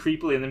smiling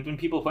creepily, and then when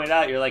people point it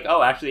out, you're like,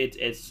 oh, actually,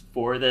 it's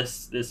for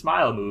this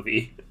Smile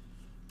movie.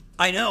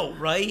 I know,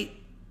 right?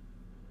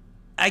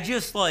 I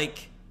just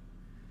like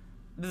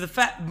the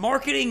fact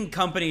marketing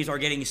companies are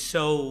getting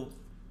so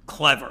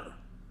clever,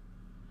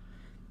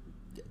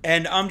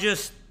 and I'm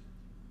just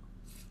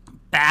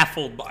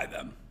baffled by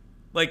them.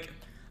 Like,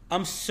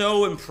 I'm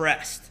so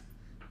impressed.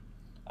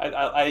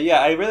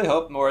 I really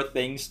hope more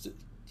things to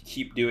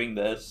keep doing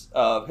this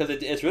because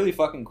it's really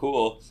fucking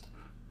cool.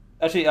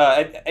 Actually,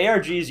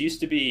 ARGs used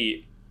to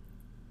be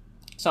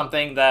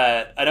something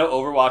that I know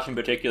Overwatch in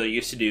particular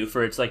used to do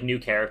for its like new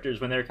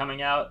characters when they were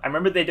coming out. I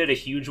remember they did a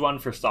huge one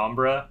for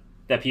Sombra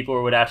that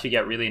people would actually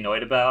get really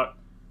annoyed about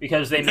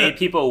because they made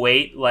people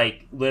wait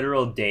like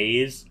literal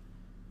days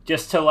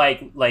just to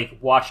like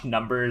watch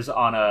numbers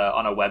on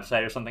a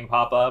website or something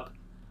pop up.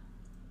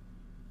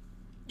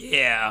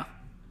 Yeah.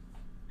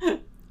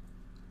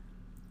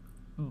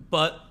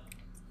 but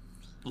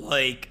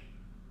like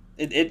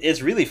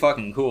it's really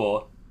fucking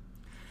cool.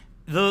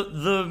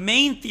 The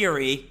main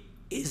theory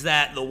is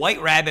that the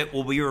White Rabbit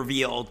will be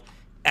revealed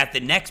at the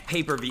next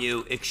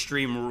pay-per-view,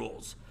 Extreme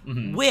Rules,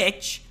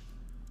 which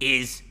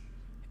is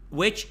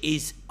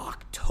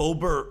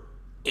October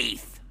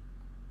 8th.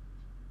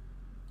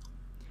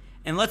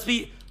 And let's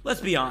be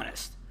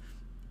honest.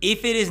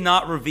 If it is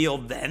not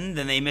revealed then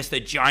they missed a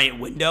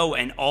giant window,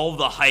 and all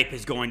the hype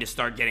is going to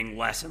start getting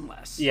less and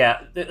less.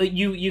 Yeah,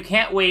 you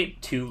can't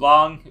wait too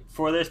long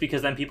for this,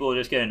 because then people will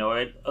just get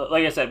annoyed.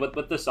 Like I said, with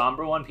the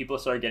Sombra one, people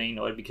started getting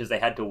annoyed because they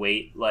had to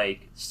wait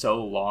like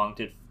so long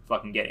to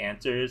fucking get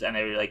answers, and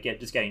they were like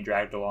just getting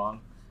dragged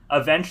along.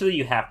 Eventually,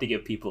 you have to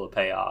give people a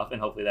payoff,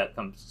 and hopefully that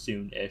comes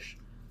soon-ish.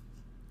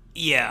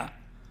 Yeah,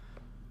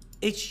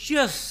 it's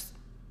just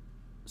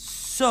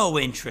so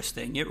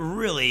interesting. It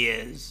really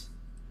is.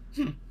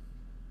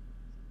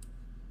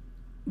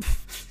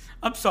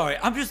 I'm sorry.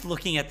 I'm just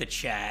looking at the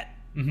chat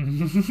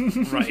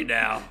right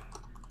now.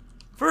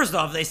 First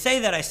off, they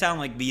say that I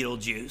sound like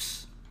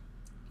Beetlejuice,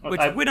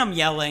 which when I'm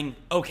yelling,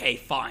 okay,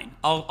 fine.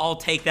 I'll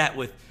take that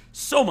with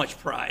so much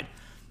pride.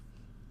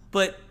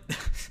 But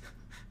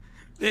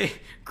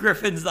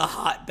Griffin's the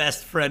hot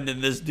best friend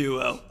in this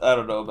duo. I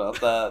don't know about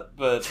that,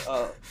 but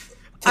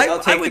I'll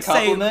take the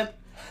compliment.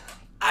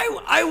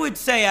 I would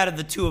say out of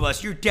the two of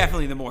us, you're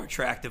definitely the more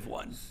attractive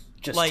one.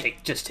 Just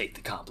take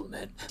the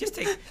compliment.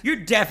 You're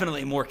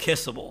definitely more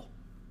kissable.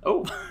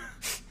 Oh.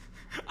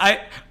 I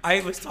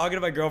was talking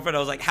to my girlfriend.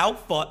 I was like, "How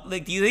fun?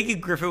 Like, do you think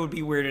Griffin would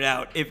be weirded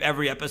out if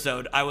every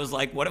episode I was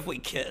like, what if we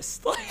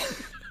kissed?"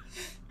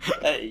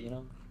 Hey, you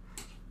know.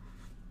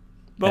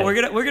 But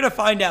hey. we're gonna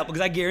find out,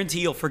 because I guarantee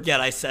you'll forget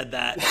I said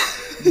that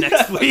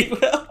next week.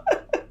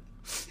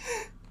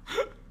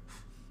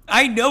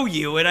 I know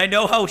you, and I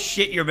know how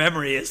shit your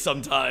memory is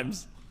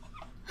sometimes.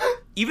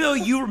 Even though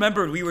you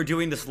remembered we were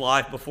doing this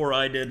live before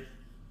I did.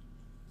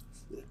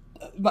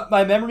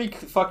 My memory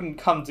fucking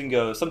comes and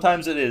goes.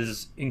 Sometimes it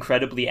is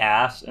incredibly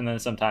ass, and then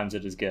sometimes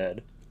it is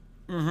good.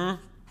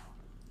 Mm-hmm.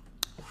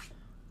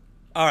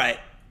 All right.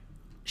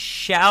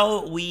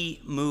 Shall we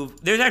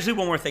move? There's actually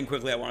one more thing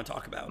quickly I want to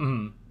talk about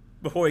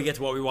before we get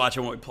to what we watch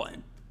and what we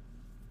playing.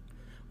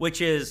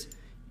 Which is,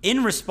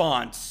 in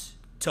response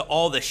to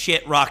all the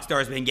shit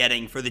Rockstar's been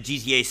getting for the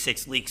GTA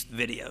 6 leaked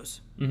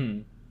videos.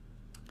 Mm-hmm.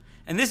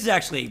 And this is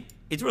actually,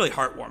 it's really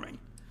heartwarming.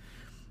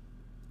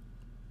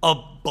 A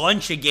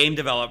bunch of game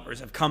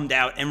developers have come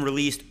out and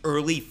released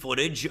early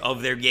footage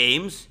of their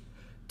games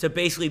to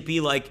basically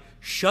be like,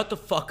 shut the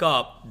fuck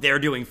up, they're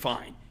doing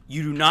fine.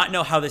 You do not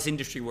know how this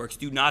industry works.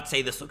 Do not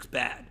say this looks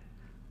bad.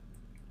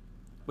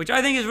 Which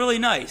I think is really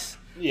nice.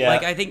 Yeah.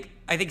 Like, I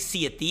think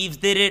Sea of Thieves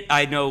did it.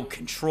 I know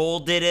Control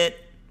did it.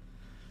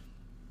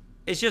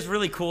 It's just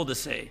really cool to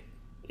see.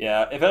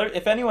 Yeah,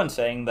 if anyone's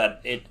saying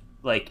that it,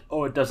 like,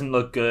 oh, it doesn't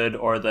look good,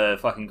 or the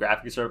fucking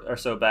graphics are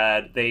so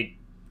bad, they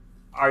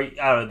are, I don't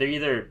know, they're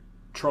either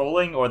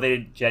trolling or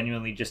they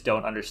genuinely just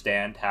don't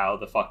understand how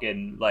the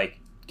fucking, like,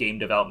 game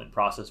development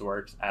process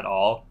works at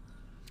all.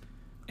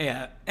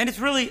 Yeah, and it's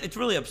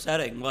really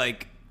upsetting.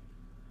 Like,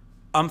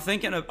 I'm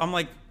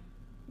like,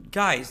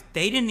 guys,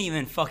 they didn't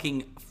even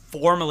fucking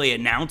formally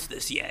announce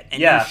this yet,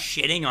 and you're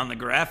shitting on the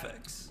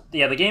graphics.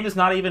 Yeah, the game is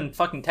not even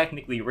fucking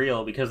technically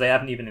real because they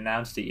haven't even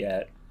announced it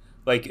yet.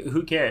 Like,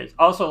 who cares?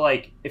 Also,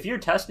 like, if you're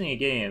testing a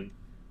game,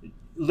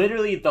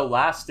 literally the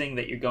last thing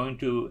that you're going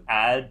to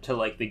add to,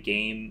 like, the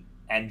game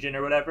engine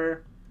or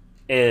whatever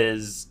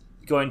is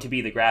going to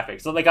be the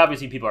graphics. So, like,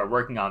 obviously people are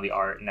working on the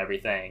art and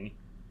everything,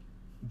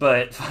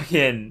 but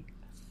fucking,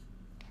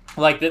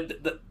 like,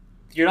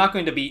 you're not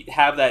going to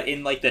have that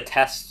in, like, the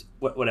test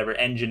whatever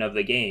engine of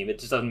the game. It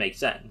just doesn't make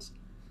sense.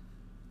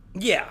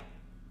 Yeah.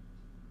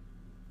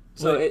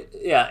 So,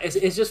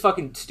 it's just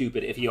fucking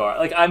stupid if you are.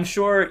 Like, I'm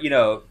sure, you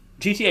know,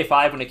 GTA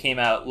 5, when it came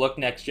out, looked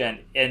next-gen,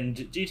 and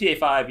GTA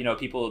 5, you know,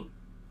 people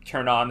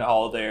turn on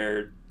all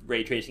their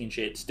ray tracing and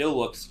shit, still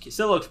looks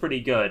pretty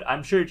good.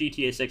 I'm sure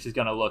GTA 6 is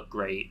going to look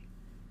great.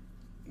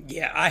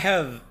 Yeah, I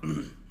have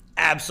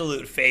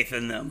absolute faith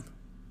in them.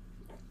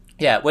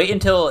 Yeah, wait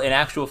until an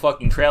actual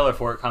fucking trailer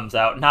for it comes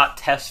out, not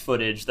test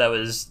footage that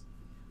was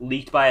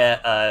leaked by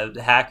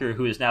a hacker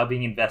who is now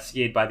being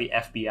investigated by the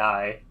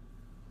FBI.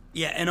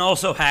 Yeah, and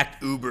also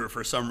hacked Uber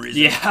for some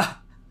reason. Yeah.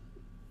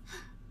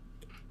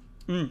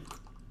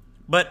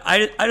 But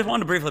I just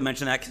wanted to briefly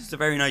mention that because it's a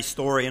very nice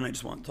story, and I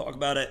just want to talk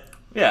about it.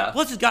 Yeah.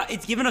 Plus,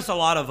 it's given us a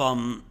lot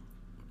of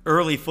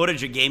early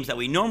footage of games that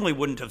we normally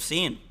wouldn't have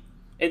seen.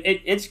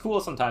 It's cool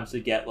sometimes to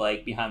get,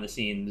 like,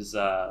 behind-the-scenes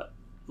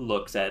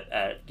looks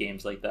at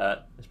games like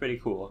that. It's pretty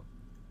cool.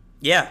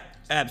 Yeah,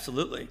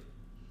 absolutely.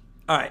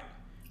 All right.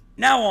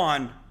 Now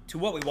on to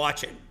what we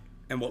watching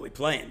and what we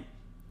playing.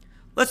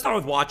 Let's start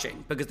with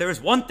watching, because there is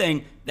one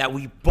thing that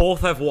we both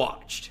have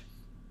watched.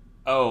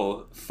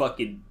 Oh,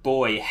 fucking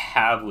boy,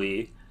 have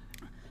we.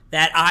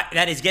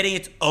 That is getting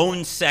its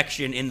own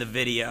section in the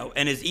video,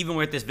 and is even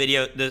with this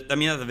video, the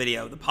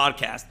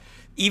podcast,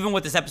 even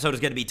what this episode is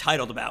going to be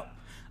titled about.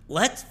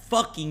 Let's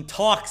fucking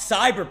talk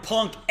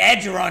Cyberpunk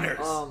Edge Runners.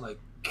 Oh my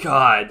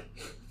god.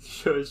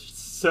 It was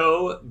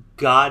so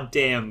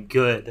goddamn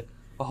good.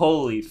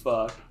 Holy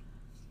fuck.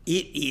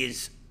 It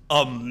is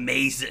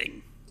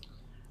amazing.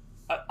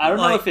 I don't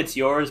know if it's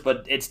yours,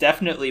 but it's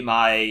definitely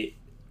my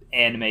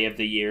anime of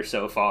the year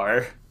so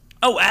far.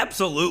 Oh,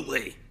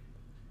 absolutely.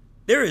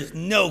 There is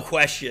no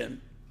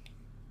question.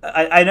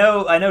 I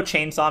know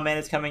Chainsaw Man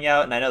is coming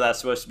out, and I know that's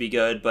supposed to be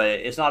good, but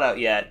it's not out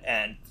yet,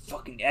 and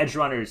fucking Edge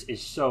Runners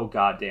is so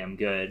goddamn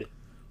good.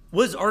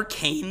 Was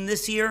Arcane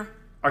this year?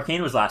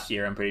 Arcane was last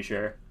year, I'm pretty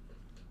sure.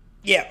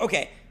 Yeah,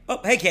 okay. Oh,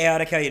 hey,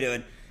 Chaotic, how you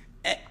doing?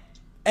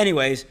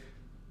 Anyways,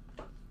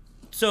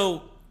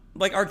 so,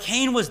 like,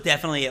 Arcane was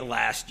definitely at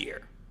last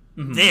year.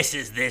 Mm-hmm. This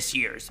is this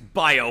year's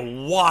by a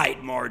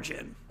wide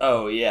margin.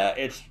 Oh, yeah,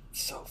 it's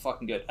so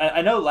fucking good.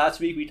 I know last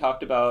week we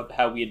talked about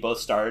how we had both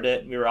started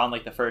it. We were on,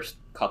 like, the first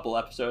couple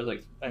episodes.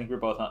 Like, I think we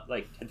were both, on,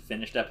 like, had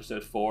finished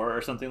episode 4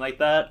 or something like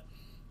that.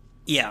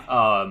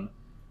 Yeah.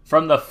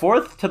 From the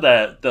 4th to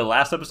the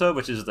last episode,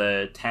 which is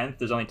the 10th,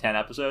 there's only 10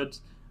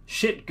 episodes,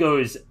 shit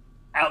goes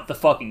out the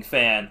fucking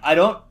fan. I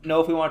don't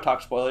know if we want to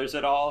talk spoilers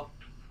at all.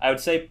 I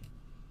would say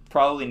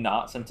probably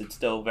not, since it's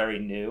still very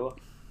new.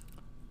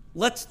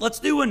 Let's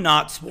do a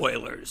not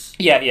spoilers.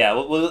 Yeah.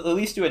 We'll at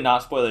least do a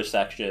not spoilers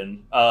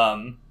section.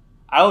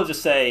 I will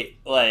just say,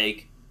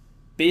 like,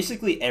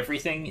 basically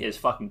everything is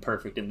fucking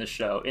perfect in this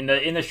show. In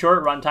the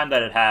short runtime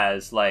that it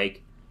has,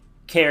 like,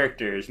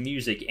 characters,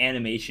 music,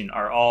 animation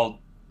are all,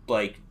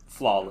 like,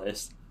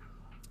 flawless.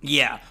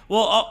 Yeah.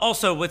 Well,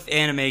 also with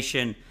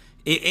animation,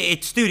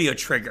 it's Studio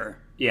Trigger.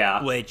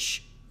 Yeah.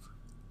 Which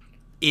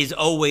is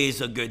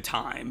always a good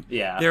time.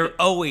 Yeah. They're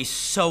always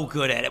so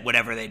good at it,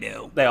 whatever they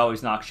do. They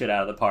always knock shit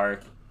out of the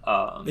park.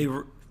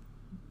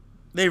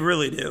 They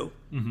really do.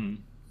 Mm-hmm.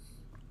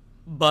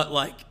 But,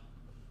 like,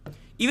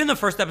 even the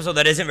first episode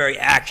that isn't very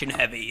action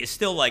heavy is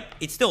still, like,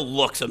 it still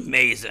looks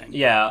amazing.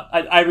 Yeah.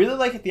 I really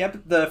like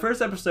it. The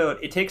first episode,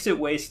 it takes it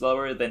way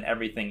slower than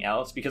everything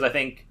else, because I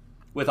think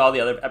with all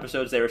the other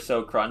episodes, they were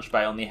so crunched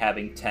by only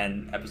having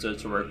 10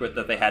 episodes to work with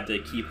that they had to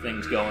keep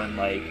things going,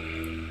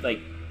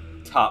 like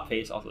top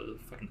pace. Also, the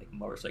fucking, like,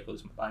 motorcycle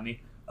is by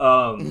me.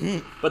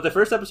 But the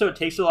first episode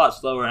takes it a lot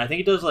slower, and I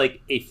think it does,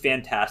 like, a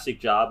fantastic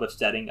job of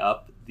setting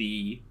up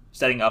the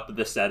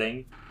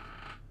setting,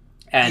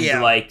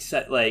 and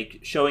like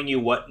showing you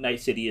what Night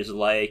City is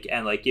like,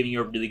 and like giving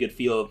you a really good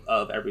feel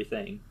of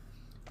everything.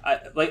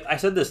 I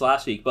said this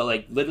last week, but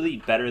like literally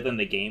better than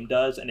the game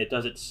does, and it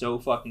does it so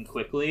fucking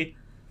quickly.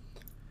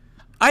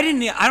 I don't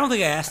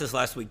think I asked this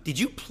last week. Did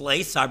you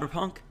play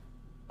Cyberpunk?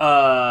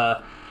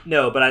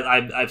 No, but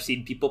I've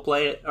seen people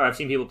play it, or I've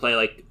seen people play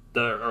like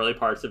the early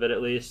parts of it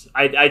at least.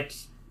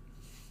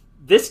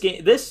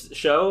 This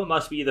show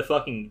must be the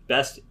fucking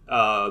best.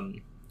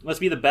 Must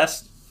be the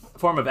best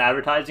form of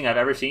advertising I've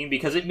ever seen,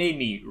 because it made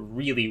me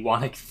really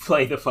want to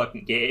play the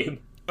fucking game.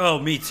 Oh,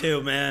 me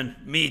too, man.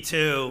 Me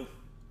too.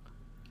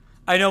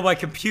 I know my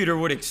computer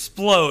would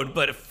explode,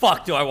 but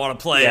fuck do I want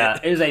to play it. Yeah,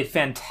 it is a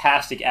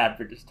fantastic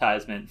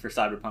advertisement for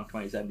Cyberpunk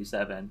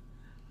 2077.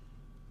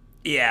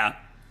 Yeah.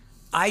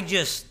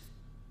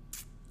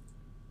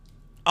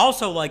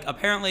 Also, like,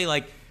 apparently,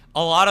 like,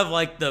 a lot of,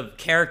 like, the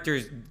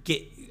characters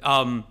get,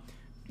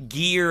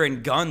 gear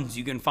and guns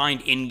you can find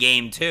in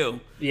game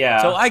too.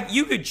 Yeah. So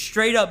you could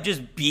straight up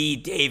just be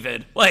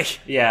David. Like,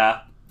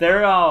 yeah,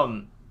 they're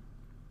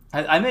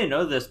I may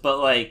know this, but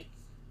like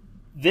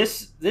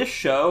this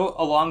show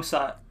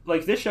alongside,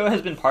 like, this show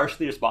has been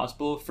partially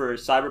responsible for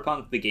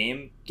Cyberpunk the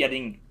game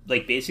getting,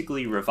 like,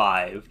 basically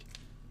revived.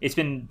 It's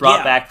been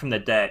brought back from the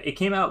dead. It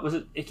came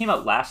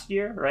out last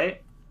year,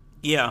 right?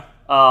 Yeah.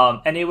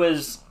 And it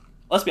was,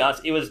 let's be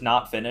honest, it was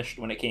not finished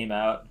when it came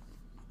out.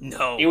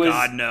 No, it was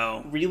God,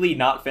 no. Really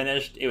not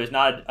finished. It was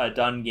not a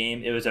done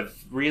game. It was a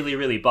really,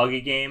 really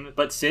buggy game.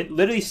 But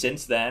literally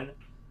since then,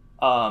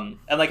 and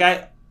like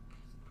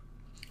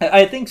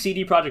I think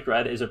CD Projekt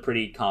Red is a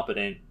pretty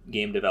competent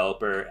game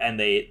developer, and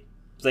they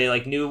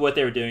like knew what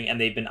they were doing, and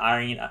they've been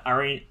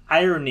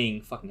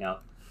ironing fucking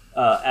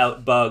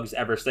out bugs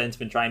ever since.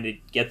 Been trying to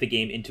get the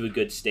game into a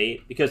good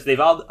state, because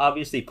they've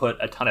obviously put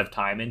a ton of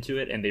time into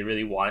it, and they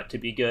really want it to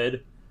be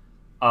good.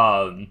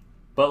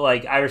 But,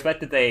 like, I respect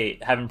that they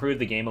have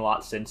improved the game a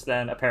lot since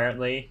then,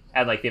 apparently.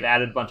 And, like, they've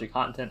added a bunch of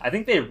content. I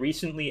think they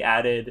recently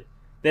added...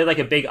 They had, like,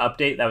 a big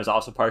update that was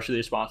also partially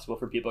responsible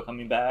for people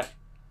coming back.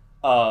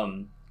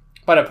 But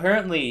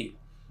apparently,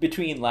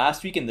 between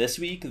last week and this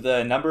week,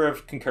 the number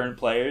of concurrent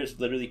players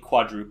literally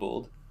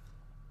quadrupled.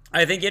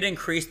 I think it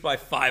increased by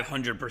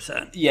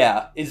 500%.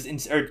 Yeah,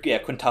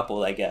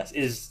 quintupled, I guess.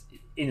 Is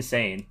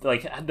insane.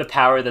 Like, the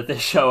power that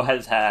this show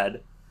has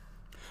had.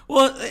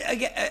 Well,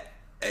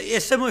 a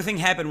similar thing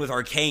happened with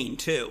Arcane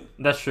too.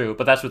 That's true,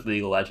 but that's with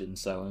League of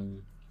Legends, so.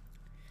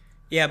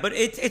 Yeah, but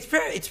it's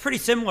pretty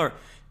similar.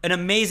 An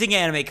amazing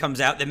anime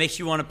comes out that makes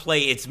you want to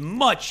play its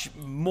much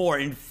more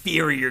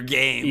inferior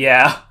game.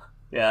 Yeah,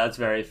 that's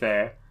very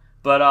fair.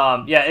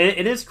 But yeah,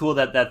 it is cool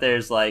that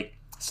there's like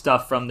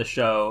stuff from the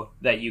show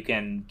that you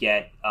can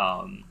get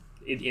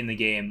in the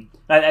game.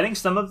 I think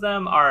some of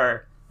them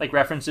are like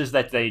references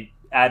that they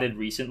added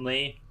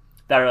recently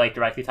that are like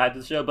directly tied to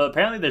the show. But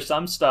apparently, there's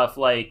some stuff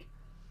like.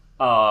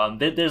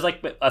 There's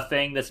like a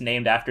thing that's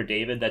named after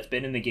David that's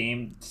been in the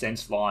game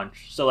since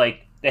launch. So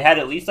like they had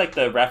at least like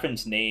the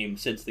reference name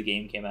since the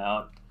game came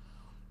out,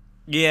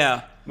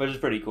 Yeah. which is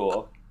pretty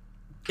cool.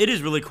 It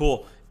is really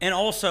cool. And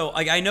also,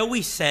 like, I know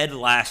we said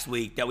last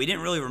week that we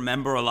didn't really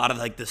remember a lot of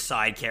like the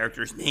side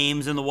characters'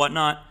 names and the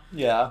whatnot.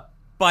 Yeah.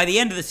 By the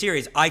end of the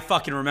series, I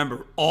fucking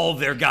remember all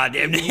their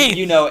goddamn names.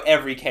 You know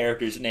every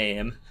character's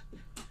name.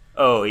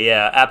 Oh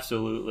yeah,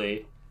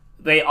 absolutely.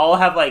 They all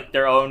have like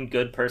their own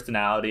good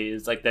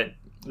personalities, like that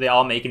they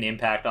all make an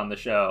impact on the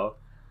show.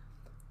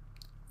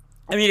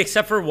 I mean,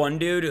 except for one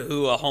dude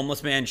who a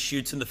homeless man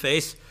shoots in the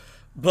face,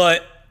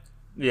 but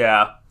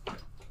Yeah.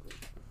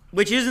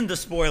 which isn't the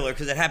spoiler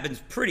because it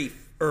happens pretty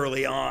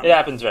early on. It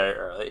happens very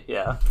early,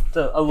 yeah. It's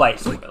a light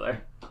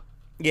spoiler.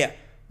 Yeah.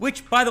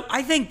 Which, by the way,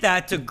 I think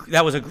that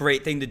was a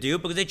great thing to do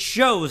because it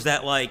shows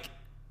that like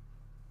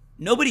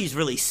nobody's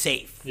really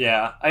safe.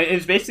 Yeah.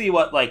 It's basically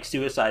what like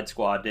Suicide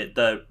Squad did,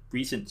 the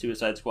recent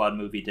Suicide Squad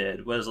movie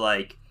did, was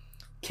like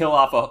kill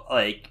off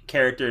like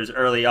characters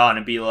early on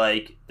and be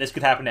like, this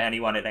could happen to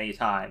anyone at any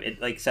time.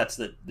 It like sets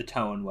the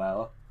tone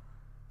well.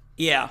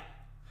 Yeah.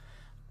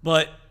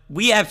 But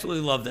we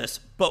absolutely love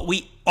this, but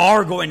we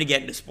are going to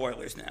get into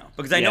spoilers now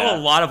because I know a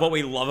lot of what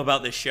we love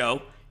about this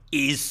show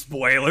is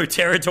spoiler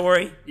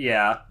territory.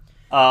 Yeah.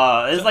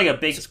 It's like a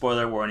big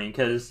spoiler warning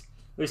because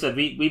we said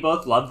we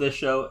both love this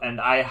show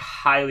and I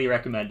highly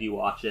recommend you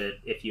watch it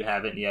if you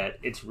haven't yet.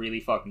 It's really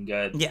fucking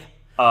good. Yeah.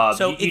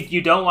 So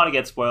you don't want to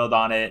get spoiled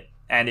on it,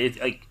 and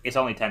it's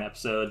only 10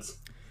 episodes.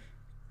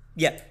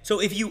 Yeah. So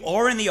if you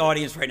are in the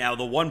audience right now,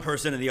 the one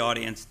person in the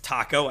audience,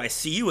 Taco, I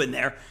see you in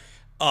there.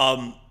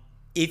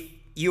 If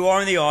you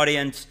are in the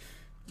audience,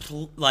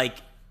 like,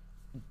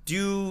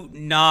 do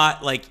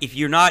not, like, if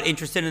you're not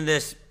interested in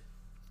this,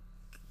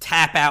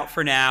 tap out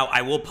for now.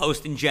 I will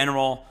post in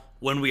general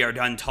when we are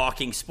done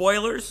talking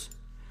spoilers.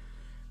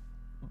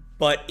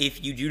 But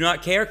if you do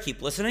not care,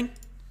 keep listening.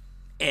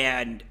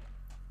 And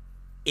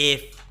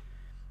if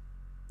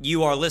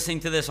you are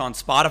listening to this on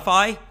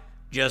Spotify,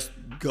 just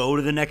go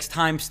to the next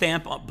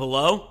timestamp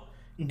below,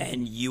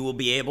 and you will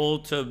be able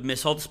to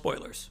miss all the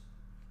spoilers.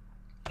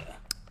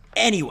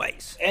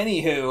 Anyways.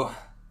 Anywho.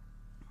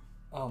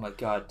 Oh my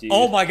god, dude.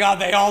 Oh my god,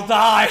 they all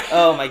die.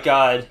 Oh my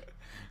god.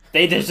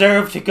 They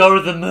deserve to go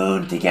to the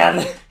moon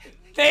together.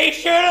 They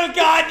should have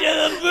gone to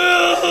the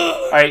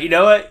moon. Alright, you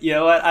know what?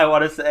 I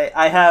want to say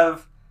I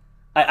have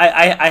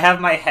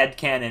my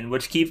headcanon,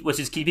 which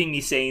is keeping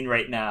me sane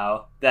right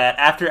now, that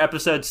after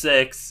episode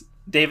 6,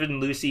 David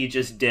and Lucy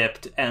just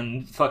dipped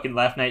and fucking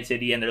left Night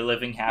City and they're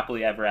living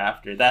happily ever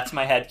after. That's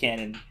my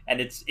headcanon, and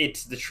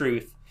it's the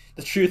truth.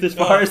 The truth as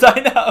far as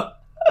I know.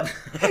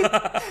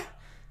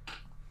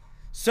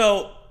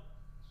 So,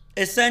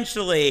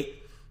 essentially,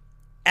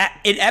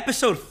 in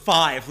episode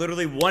 5,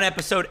 literally one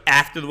episode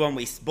after the one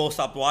we both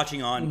stopped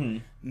watching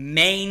on,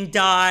 Maine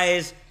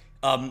dies.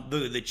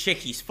 The chick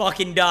he's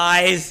fucking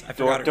dies. I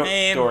forgot her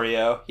name.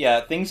 Dorio.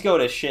 Yeah, things go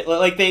to shit.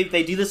 Like they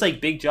do this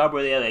like big job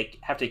where they like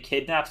have to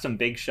kidnap some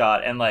big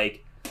shot, and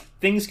like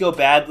things go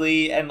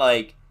badly, and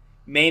like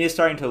Maine is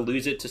starting to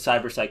lose it to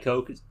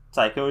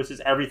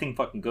psychosis. Everything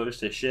fucking goes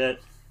to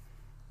shit.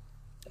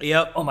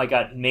 Yep. Oh my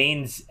god,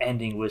 Maine's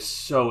ending was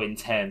so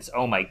intense.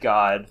 Oh my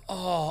god.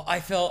 Oh,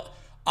 I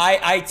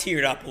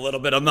teared up a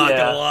little bit. I'm not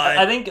gonna lie.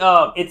 I think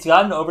it's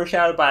gotten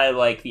overshadowed by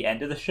like the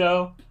end of the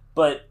show,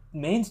 but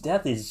Maine's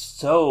death is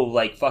so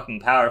like fucking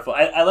powerful.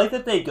 I like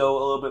that they go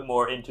a little bit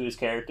more into his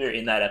character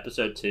in that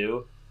episode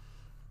too.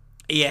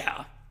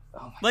 Yeah.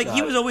 Oh my God.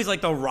 He was always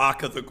like the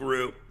rock of the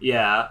group.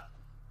 Yeah.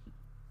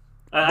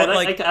 I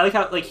like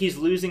how like he's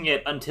losing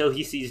it until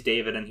he sees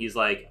David and he's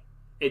like,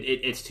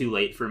 it's too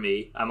late for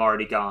me. I'm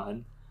already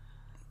gone.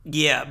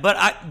 Yeah, but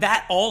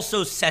that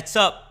also sets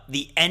up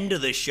the end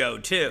of the show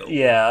too.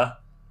 Yeah.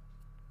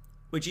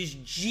 Which is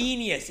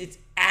genius. It's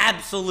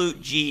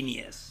absolute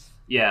genius.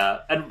 Yeah,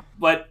 and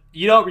what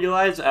you don't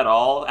realize at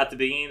all at the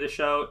beginning of the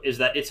show is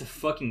that it's a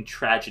fucking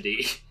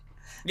tragedy.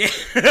 Yeah.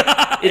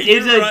 It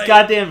is a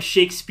goddamn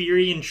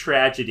Shakespearean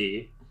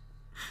tragedy.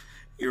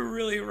 You're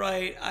really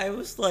right. I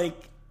was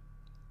like,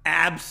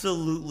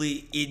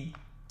 absolutely,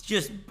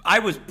 I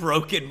was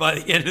broken by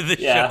the end of the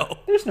show.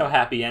 There's no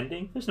happy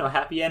ending. There's no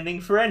happy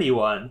ending for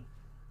anyone.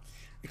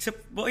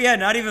 Except, well, yeah,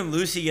 not even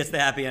Lucy gets the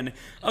happy ending.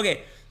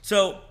 Okay,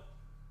 so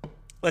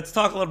let's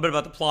talk a little bit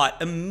about the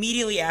plot.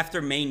 Immediately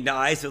after Maine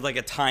dies, there's like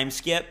a time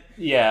skip.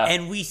 Yeah.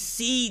 And we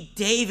see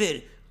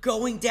David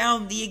going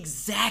down the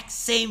exact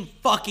same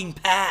fucking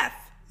path.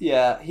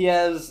 Yeah, he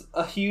has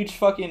a huge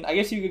fucking, I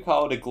guess you could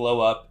call it a glow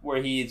up,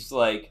 where he's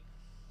like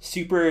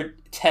super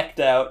teched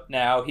out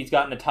now. He's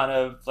gotten a ton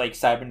of like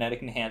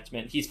cybernetic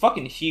enhancement. He's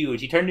fucking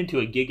huge. He turned into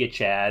a Giga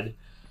Chad.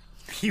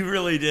 He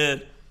really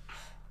did.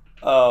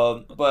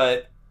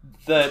 But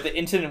the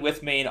incident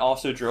with Maine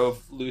also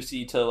drove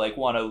Lucy to like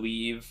want to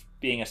leave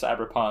being a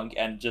cyberpunk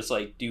and just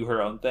like do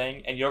her own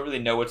thing, and you don't really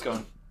know what's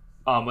going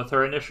on with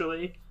her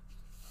initially.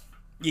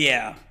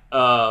 Yeah.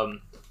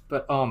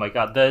 But oh my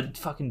god, the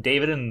fucking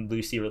David and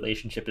Lucy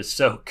relationship is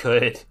so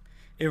good.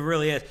 It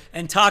really is.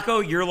 And Taco,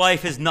 your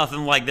life is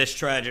nothing like this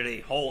tragedy.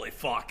 Holy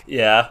fuck.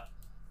 Yeah.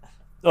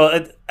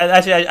 Well,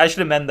 actually, I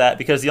should amend that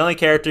because the only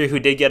character who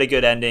did get a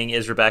good ending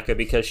is Rebecca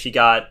because she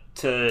got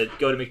to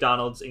go to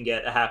McDonald's and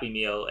get a Happy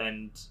Meal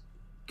and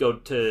go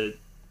to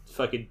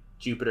fucking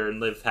Jupiter and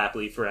live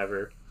happily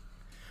forever.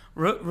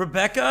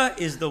 Rebecca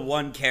is the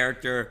one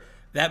character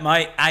that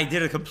I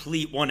did a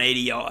complete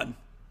 180 on.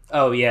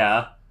 Oh,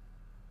 yeah.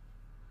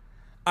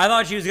 I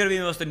thought she was going to be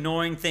the most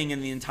annoying thing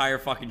in the entire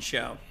fucking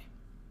show.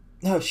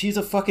 No, she's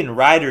a fucking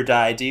ride or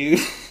die, dude.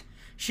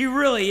 She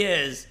really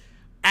is.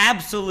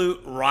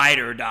 Absolute ride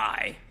or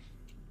die.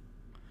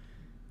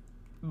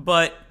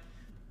 But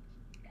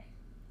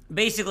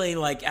basically,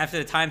 like, after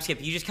the time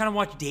skip, you just kind of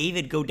watch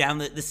David go down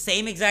the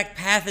same exact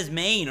path as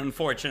Maine,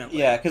 unfortunately.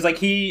 Yeah, because, like,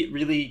 he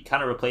really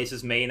kind of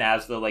replaces Maine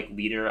as the, like,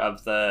 leader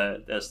of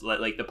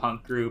the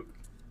punk group.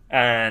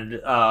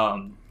 And,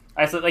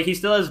 I thought, like, he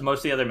still has most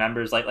of the other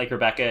members, like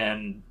Rebecca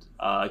and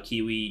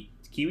Kiwi,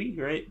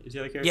 right? Is the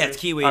other character? Yeah, it's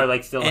Kiwi. Are,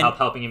 like, still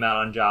helping him out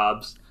on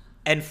jobs.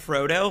 And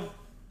Frodo?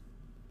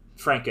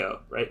 Franco,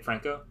 right?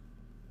 Franco?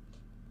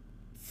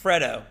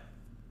 Fredo.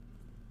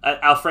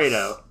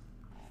 Alfredo.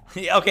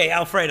 Okay,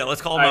 Alfredo.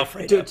 Let's call him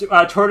Alfredo.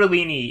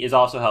 Tortellini is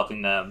also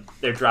helping them.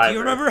 Their driver. Do you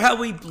remember how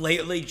we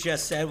blatantly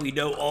just said we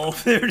know all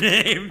of their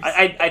names?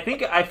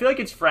 I feel like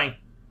it's Frank.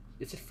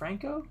 Is it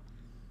Franco?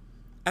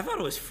 I thought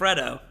it was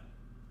Fredo.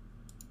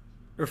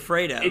 Or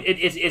Fredo.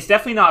 It's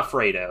definitely not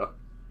Fredo.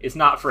 It's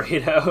not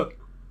Fredo.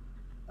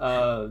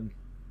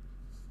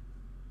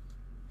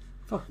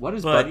 Fuck, what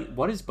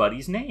is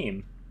Buddy's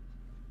name?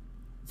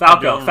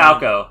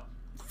 Falco.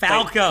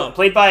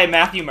 Played by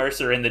Matthew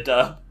Mercer in the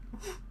dub.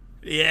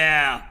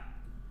 Yeah.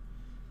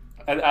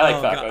 I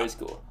like Falco. God. He's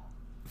cool.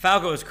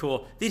 Falco is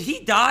cool. Did he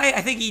die?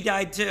 I think he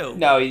died too.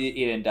 No, he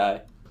didn't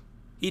die.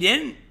 He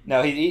didn't?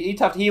 No,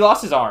 he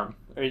lost his arm.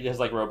 Or he has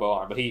like robo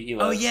arm, but he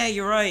lived. Oh yeah,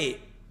 you're right.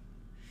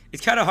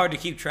 It's kind of hard to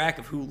keep track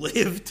of who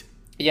lived.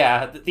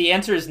 Yeah, the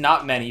answer is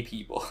not many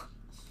people.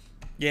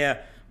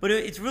 Yeah, but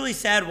it's really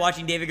sad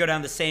watching David go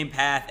down the same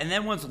path, and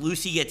then once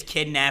Lucy gets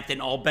kidnapped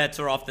and all bets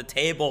are off the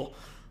table,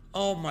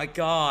 oh my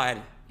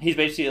god. He's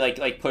basically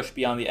like pushed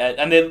beyond the edge,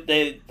 and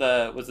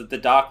the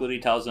doc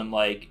literally tells him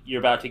like you're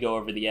about to go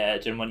over the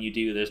edge, and when you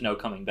do, there's no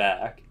coming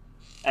back.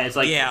 And it's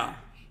like yeah.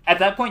 At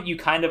that point, you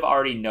kind of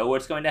already know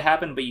what's going to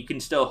happen, but you can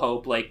still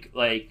hope like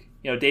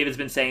David's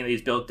been saying that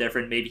he's built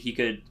different. Maybe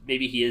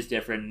he is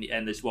different,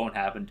 and this won't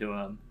happen to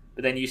him.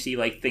 But then you see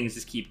like things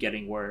just keep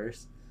getting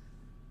worse.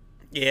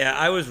 Yeah,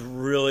 I was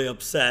really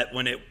upset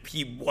when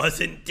he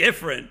wasn't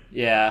different.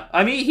 Yeah,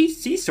 I mean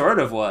he sort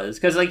of was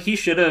because like he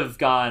should have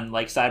gone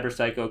like Cyber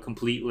Psycho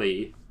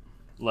completely,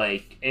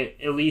 like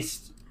at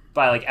least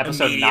by like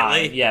episode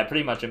 9. Yeah,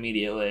 pretty much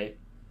immediately.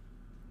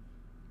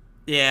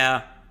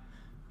 Yeah,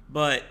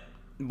 but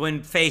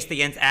when faced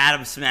against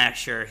Atom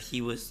Smasher,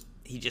 he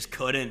just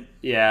couldn't.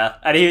 Yeah,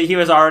 and he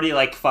was already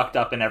like fucked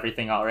up and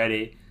everything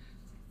already.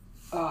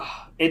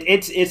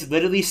 It's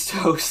literally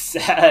so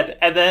sad,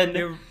 and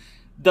then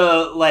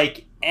the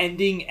like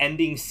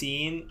ending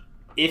scene,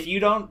 if you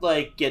don't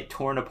like get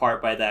torn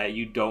apart by that,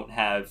 you don't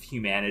have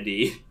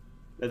humanity.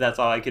 That's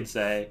all I can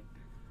say.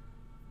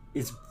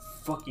 It's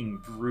fucking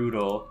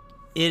brutal.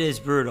 It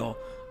is brutal.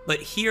 But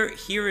here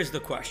is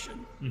the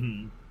question.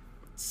 Mm-hmm.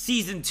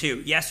 Season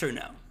 2, yes or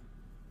no?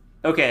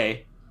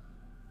 Okay.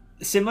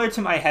 Similar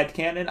to my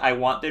headcanon, I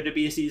want there to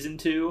be a season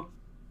 2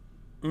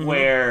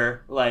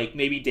 where like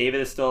maybe David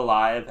is still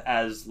alive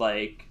as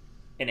like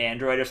an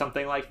android or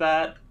something like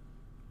that.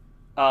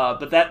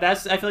 But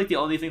that's I feel like the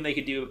only thing they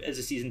could do as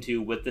a season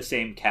 2 with the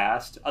same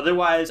cast.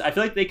 Otherwise, I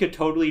feel like they could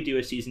totally do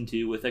a season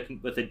 2 with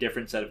a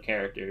different set of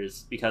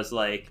characters because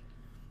like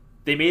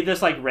they made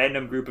this like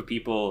random group of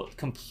people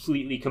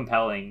completely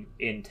compelling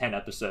in 10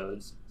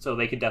 episodes. So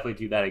they could definitely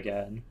do that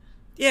again.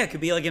 Yeah, it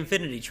could be like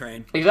Infinity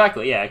Train.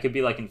 Exactly. Yeah, it could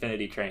be like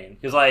Infinity Train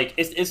because like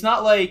it's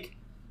not like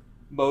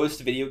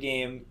most video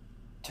game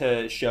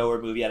to show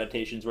or movie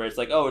adaptations where it's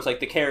like, oh, it's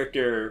like the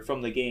character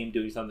from the game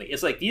doing something.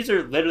 It's like these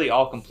are literally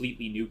all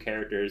completely new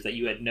characters that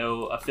you had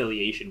no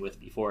affiliation with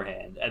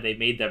beforehand, and they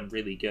made them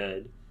really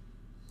good.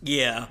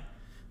 Yeah,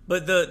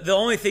 but the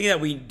only thing that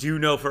we do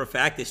know for a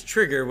fact is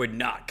Trigger would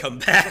not come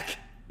back.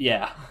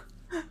 Yeah.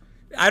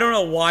 I don't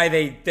know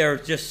why they're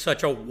just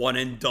such a one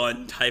and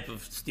done type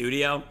of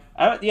studio.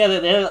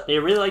 They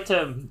really like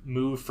to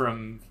move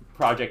from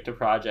project to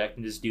project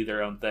and just do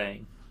their own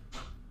thing.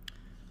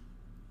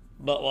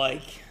 But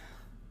like,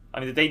 I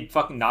mean, they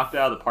fucking knocked it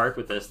out of the park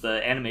with this.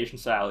 The animation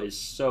style is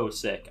so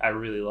sick. I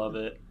really love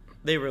it.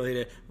 They really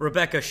did.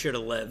 Rebecca should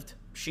have lived.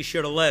 She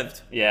should have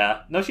lived.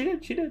 Yeah. No, she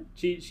did. She did.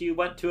 She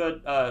went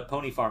to a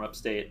pony farm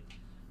upstate.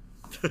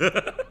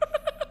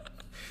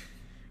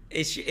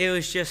 It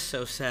was just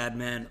so sad,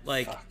 man.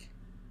 Like,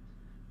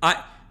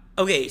 fuck.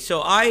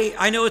 So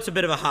I know it's a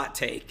bit of a hot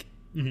take,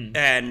 mm-hmm.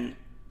 and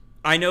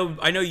I know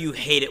you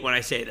hate it when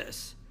I say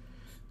this,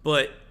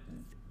 but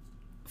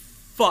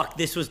fuck,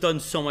 this was done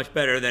so much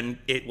better than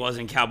it was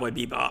in Cowboy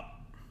Bebop.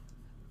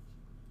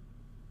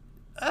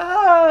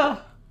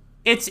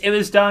 It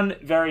was done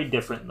very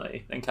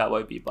differently than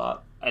Cowboy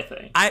Bebop, I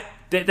think.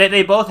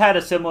 They both had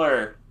a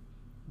similar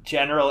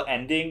general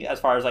ending as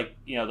far as like,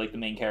 like the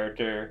main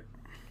character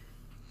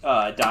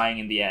dying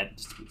in the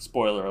end.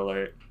 Spoiler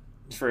alert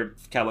for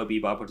Cowboy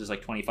Bebop, which is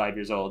like 25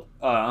 years old.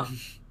 But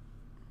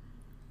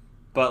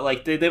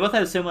like they both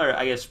had a similar,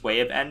 I guess,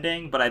 way of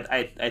ending. But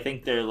I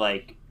think their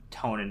like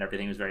tone and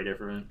everything was very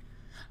different.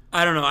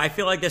 I don't know. I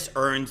feel like this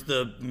earns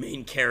the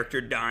main character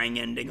dying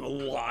ending a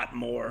lot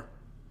more.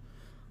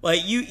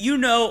 Like you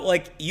know,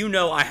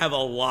 I have a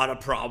lot of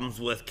problems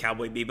with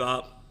Cowboy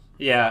Bebop.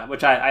 Yeah,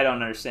 which I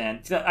don't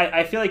understand.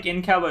 I feel like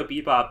in Cowboy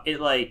Bebop,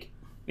 it like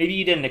maybe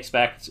you didn't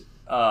expect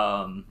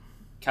Cowboy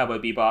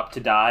Bebop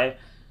to die,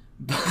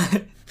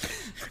 but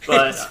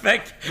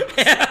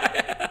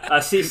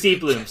Steve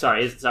Bloom.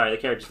 Sorry, the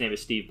character's name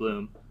is Steve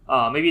Bloom.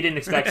 Maybe you didn't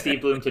expect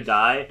Steve Bloom to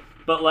die,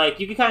 but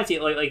like you can kind of see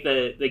like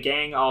the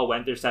gang all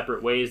went their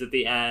separate ways at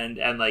the end,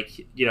 and like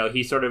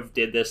he sort of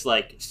did this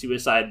like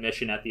suicide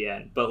mission at the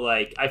end. But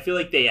like I feel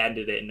like they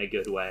ended it in a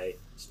good way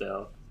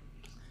still.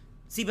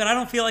 See, but I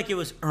don't feel like it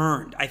was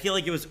earned. I feel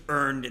like it was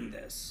earned in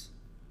this.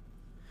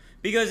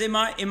 Because in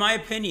my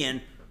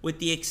opinion, with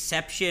the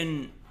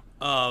exception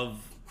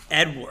of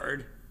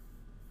Edward,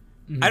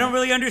 I don't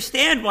really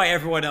understand why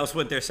everyone else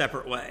went their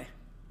separate way.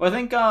 Well, I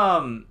think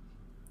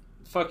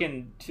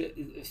fucking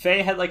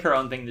Faye had like her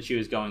own thing that she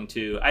was going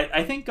to.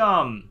 I think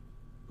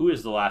who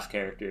is the last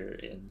character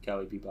in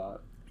Cowboy Bebop?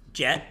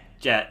 Jet,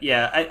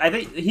 yeah. I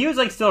think he was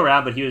like still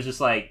around, but he was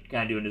just like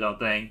kind of doing his own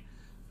thing.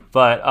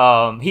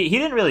 But he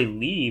didn't really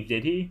leave,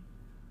 did he?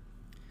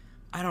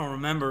 I don't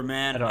remember,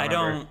 man. I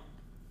don't remember. Don't.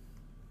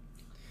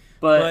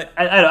 But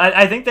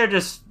I think they're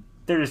just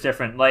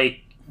different. Like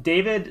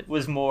David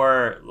was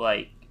more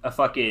like a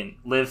fucking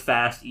live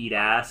fast, eat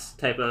ass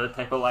type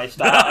of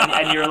lifestyle,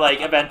 and you're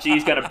like eventually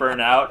he's gonna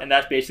burn out, and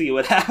that's basically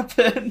what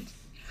happened.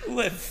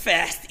 Live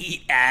fast,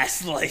 eat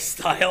ass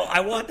lifestyle.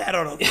 I want that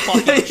on a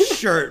fucking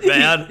shirt,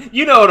 man.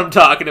 You know what I'm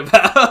talking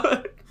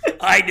about.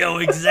 I know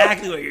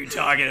exactly what you're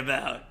talking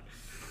about.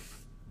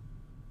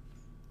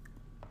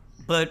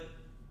 But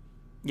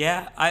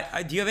yeah,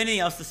 I do you have anything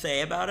else to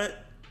say about it?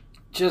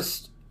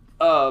 Just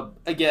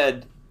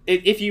again,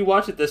 if you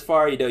watch it this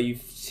far,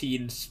 you've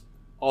seen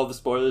all the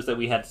spoilers that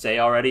we had to say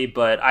already.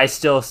 But I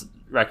still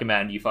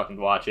recommend you fucking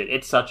watch it.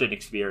 It's such an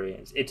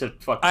experience. It's a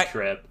fucking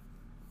trip.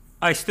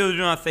 I still do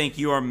not think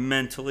you are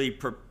mentally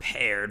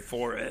prepared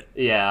for it.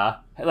 Yeah,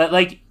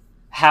 like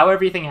how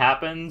everything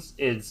happens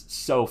is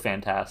so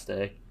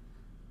fantastic.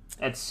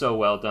 It's so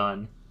well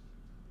done.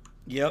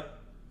 Yep.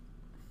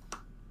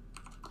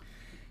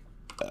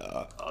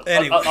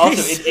 Anyways.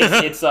 Also,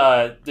 it's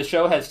the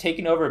show has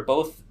taken over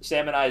both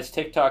Sam and I's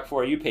TikTok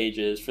For You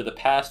pages for the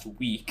past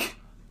week.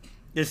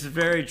 This is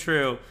very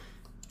true.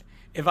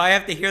 If I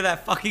have to hear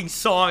that fucking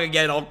song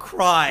again, I'll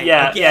cry.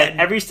 Yeah, again.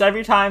 Yeah.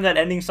 Every time that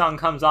ending song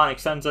comes on, it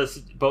sends us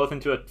both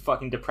into a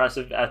fucking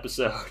depressive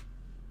episode.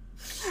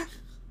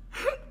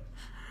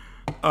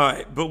 All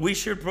right, but we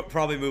should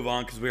probably move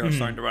on because we are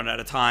starting to run out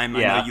of time.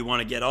 Yeah. I know you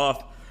want to get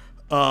off.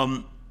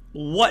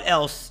 What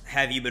else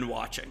have you been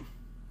watching?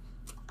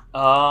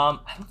 I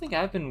don't think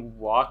I've been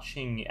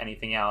watching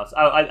anything else.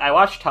 I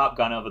watched Top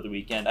Gun over the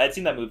weekend. I'd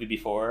seen that movie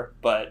before,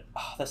 but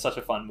that's such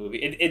a fun movie.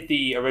 It's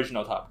the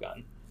original Top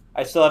Un.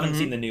 I still haven't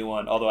seen the new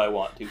one, although I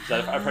want to,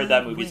 because I've heard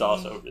that movie's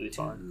also really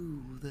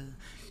fun.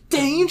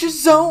 Danger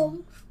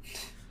Zone!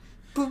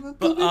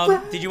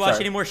 But, did you watch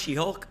any more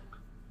She-Hulk?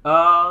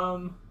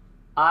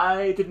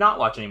 I did not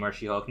watch any more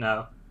She-Hulk,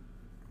 no.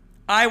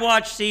 I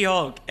watched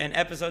She-Hulk, and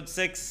episode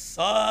 6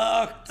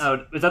 sucked.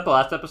 Oh, is that the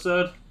last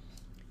episode?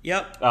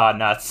 Yep.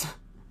 Nuts.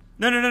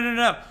 No.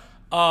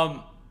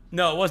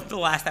 No, it wasn't the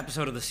last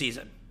episode of the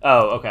season.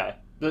 Oh, okay.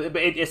 But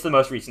it's the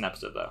most recent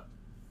episode, though.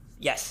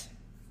 Yes.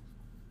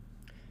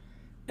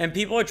 And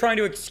people are trying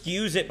to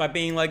excuse it by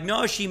being like,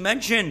 no, she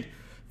mentioned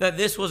that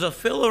this was a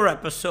filler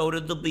episode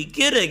at the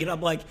beginning. And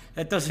I'm like,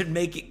 that doesn't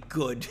make it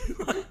good.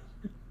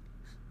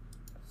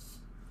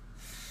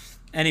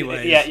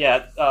 Anyways.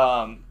 Yeah.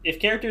 If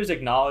characters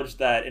acknowledge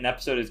that an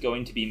episode is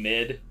going to be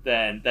mid,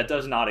 then that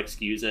does not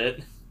excuse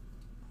it.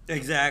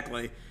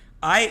 Exactly.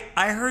 I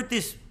heard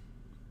this.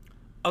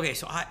 Okay,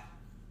 so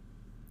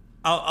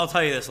I'll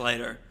tell you this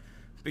later,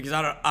 because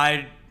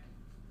I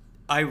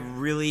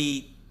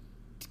really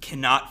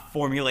cannot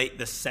formulate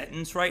the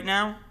sentence right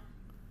now,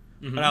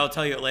 but I'll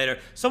tell you it later.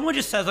 Someone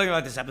just said something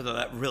about this episode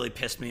that really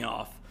pissed me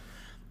off.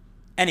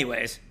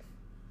 Anyways,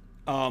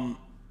 what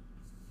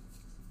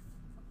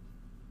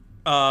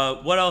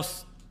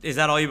else? Is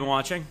that all you've been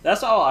watching?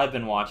 That's all I've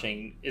been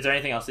watching. Is there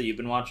anything else that you've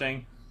been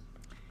watching?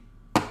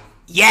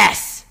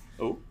 Yes!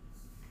 Oh.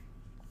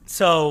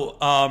 So,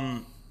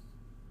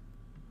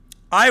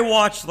 I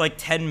watched like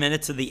 10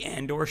 minutes of the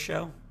Andor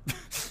show.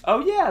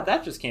 Oh yeah,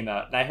 that just came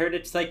out. And I heard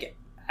it's like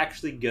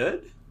actually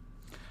good.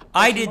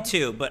 I did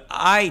too, but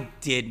I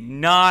did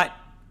not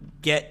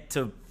get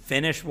to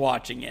finish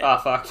watching it. Oh,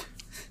 fuck.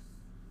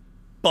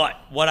 But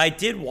what I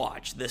did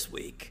watch this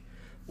week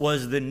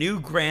was the new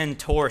Grand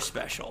Tour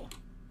special,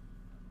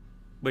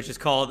 which is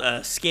called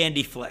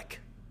Scandi Flick.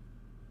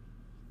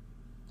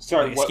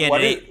 Sorry,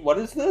 what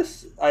is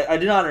this? I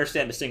did not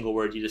understand a single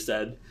word you just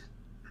said.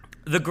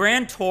 The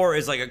Grand Tour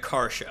is like a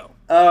car show.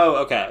 Oh,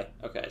 okay.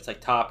 Okay, it's like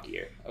Top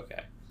Gear.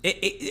 Okay.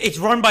 It's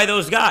run by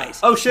those guys.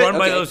 Oh shit! Run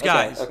by those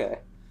guys. Okay.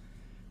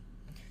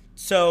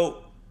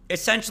 So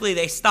essentially,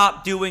 they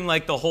stopped doing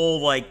like the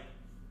whole like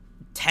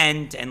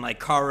tent and like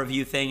car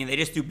review thing, and they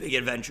just do big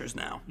adventures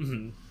now.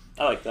 Mm-hmm.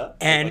 I like that.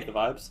 And I like the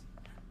vibes.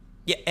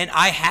 Yeah, and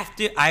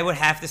I would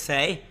have to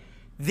say,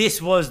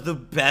 this was the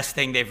best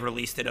thing they've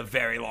released in a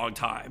very long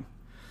time.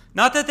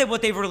 Not that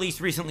what they've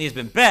released recently has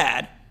been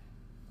bad.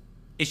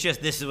 It's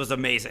just this was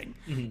amazing.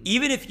 Mm-hmm.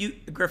 Even if you,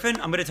 Griffin,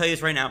 I'm going to tell you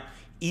this right now.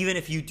 Even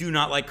if you do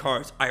not like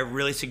cars, I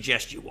really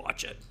suggest you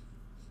watch it.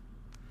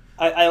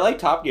 I like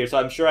Top Gear, so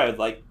I'm sure I would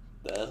like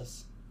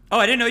this. Oh,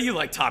 I didn't know you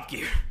liked Top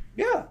Gear.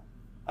 Yeah.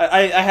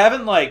 I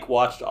haven't like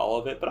watched all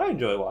of it, but I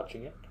enjoy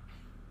watching it.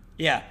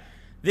 Yeah.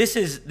 This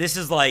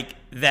is like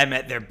them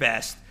at their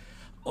best.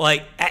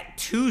 Like at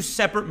two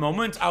separate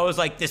moments, I was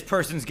like,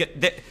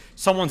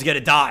 someone's gonna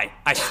die.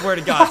 I swear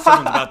to God,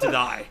 someone's about to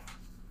die.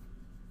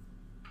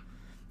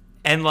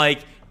 And like,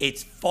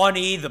 it's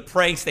funny. The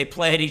pranks they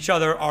play at each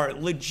other are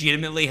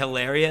legitimately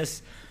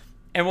hilarious.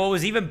 And what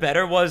was even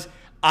better was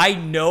I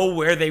know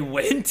where they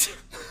went.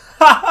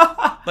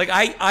 Like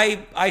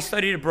I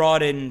studied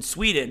abroad in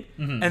Sweden,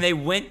 mm-hmm. and they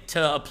went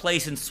to a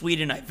place in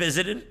Sweden I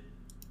visited.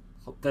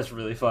 That's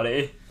really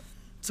funny.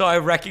 So I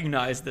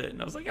recognized it,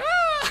 and I was like,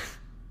 ah!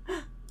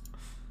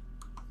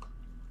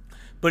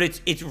 But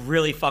it's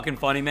really fucking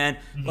funny, man.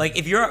 Mm-hmm. Like,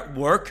 if you're at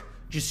work,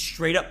 just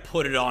straight up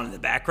put it on in the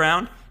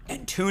background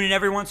and tune in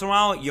every once in a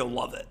while. You'll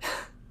love it.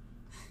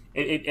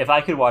 If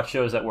I could watch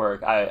shows at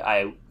work,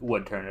 I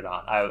would turn it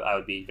on. I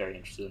would be very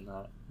interested in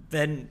that.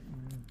 Then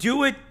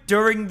do it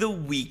during the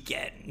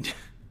weekend.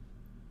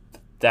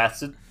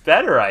 That's a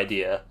better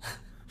idea.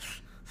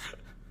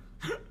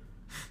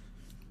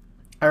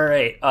 All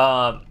right.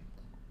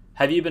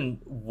 Have you been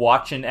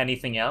watching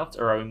anything else,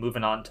 or are we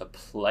moving on to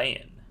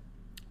playing?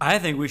 I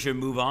think we should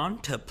move on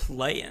to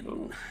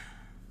playing.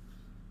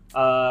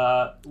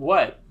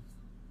 What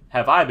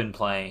have I been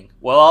playing?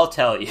 Well, I'll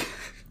tell you.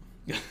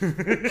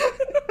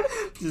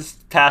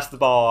 Just pass the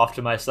ball off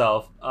to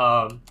myself.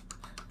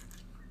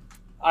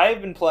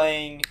 I've been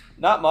playing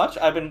not much.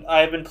 I've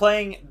been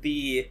playing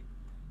the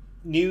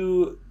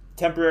new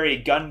temporary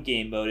gun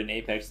game mode in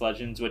Apex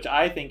Legends, which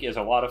I think is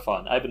a lot of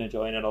fun. I've been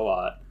enjoying it a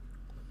lot.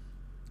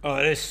 Oh,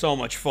 it is so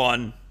much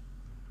fun.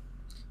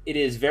 It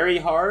is very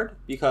hard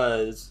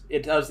because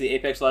it does the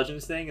Apex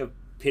Legends thing of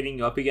pitting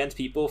you up against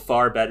people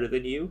far better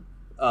than you,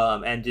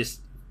 and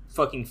just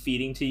fucking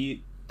feeding you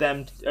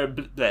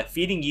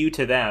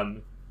to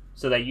them,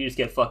 so that you just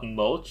get fucking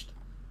mulched.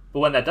 But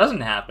when that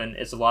doesn't happen,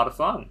 it's a lot of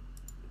fun.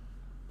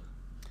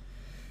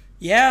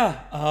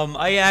 Yeah,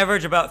 I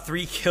average about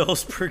 3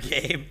 kills per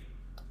game.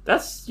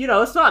 That's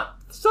it's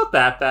not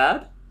that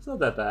bad. It's not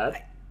that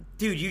bad,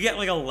 dude. You get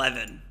like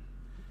 11.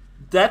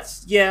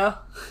 That's yeah.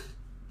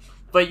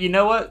 But you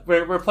know what?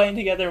 We're playing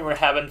together and we're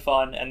having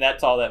fun, and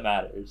that's all that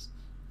matters.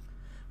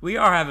 We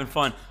are having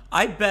fun.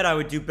 I bet I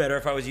would do better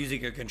if I was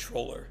using a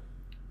controller.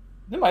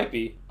 It might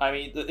be. I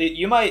mean,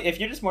 you might, if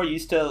you're just more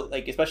used to,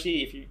 like,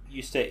 especially if you're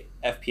used to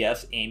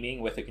FPS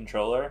aiming with a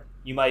controller,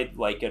 you might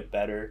like it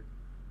better.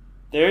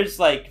 There's,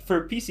 like,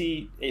 for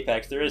PC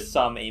Apex, there is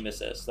some aim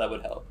assist that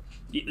would help.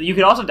 You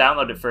could also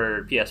download it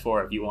for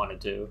PS4 if you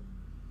wanted to.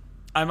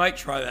 I might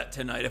try that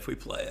tonight if we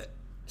play it.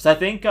 So I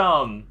think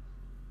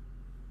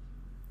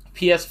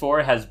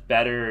PS4 has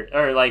better,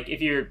 or like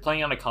if you're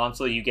playing on a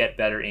console, you get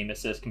better aim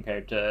assist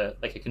compared to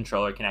like a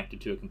controller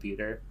connected to a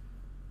computer.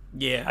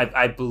 Yeah,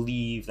 I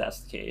believe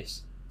that's the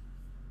case.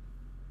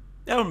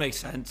 That would make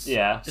sense.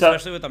 Yeah,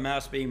 especially with the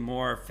mouse being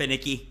more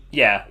finicky.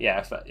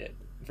 Yeah,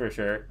 for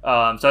sure.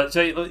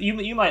 So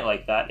you might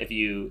like that if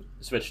you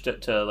switch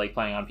to like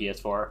playing on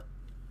PS4,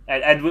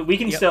 and we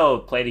can still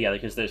play together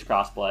because there's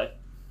crossplay.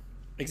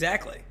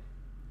 Exactly.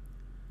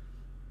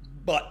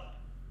 But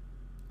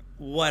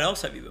what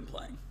else have you been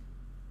playing?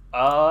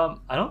 I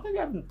don't think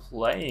I've been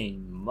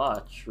playing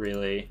much,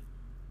 really.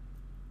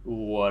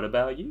 What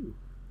about you?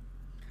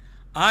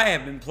 I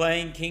have been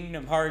playing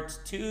Kingdom Hearts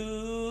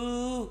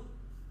 2.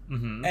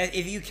 Mm-hmm.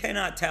 If you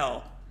cannot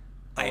tell,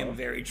 I am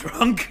very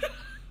drunk.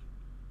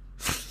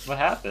 What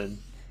happened?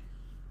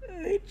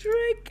 I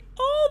drank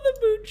all the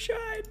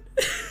moonshine.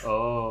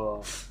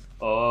 Oh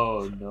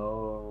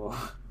no.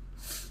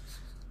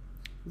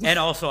 And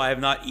also, I have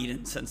not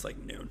eaten since like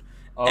noon.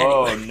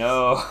 Oh, anyway.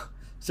 No.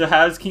 So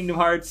how's Kingdom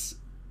Hearts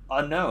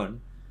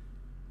Unknown?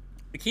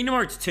 Kingdom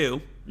Hearts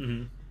 2,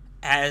 mm-hmm.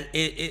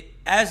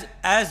 as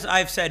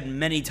I've said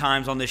many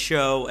times on this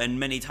show and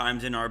many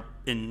times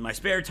in my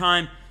spare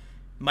time,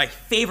 my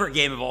favorite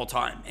game of all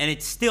time, and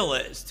it still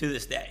is to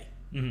this day.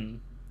 Mm-hmm.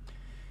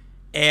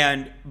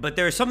 But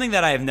there's something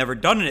that I have never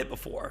done in it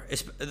before,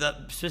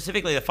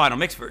 specifically the Final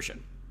Mix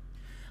version.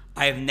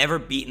 I have never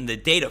beaten the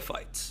data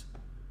fights,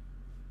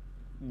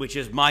 which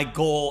is my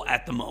goal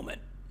at the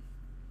moment.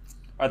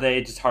 Are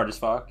they just hard as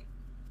fuck?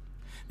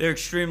 They're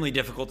extremely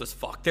difficult as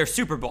fuck. They're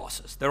super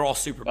bosses. They're all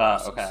super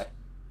bosses. Okay.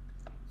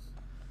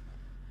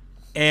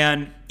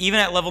 And even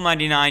at level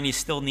 99, you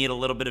still need a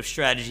little bit of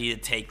strategy to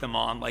take them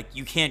on. Like,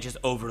 you can't just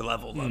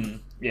over-level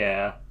them.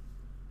 Yeah.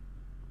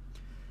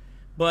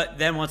 But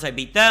then once I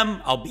beat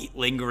them, I'll beat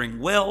Lingering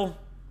Will.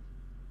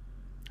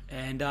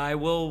 And I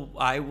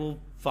will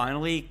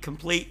finally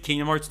complete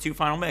Kingdom Hearts 2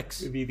 Final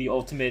Mix. It'd be the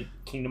ultimate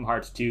Kingdom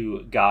Hearts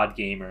 2 God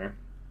gamer.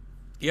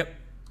 Yep.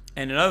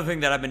 And another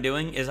thing that I've been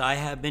doing is I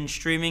have been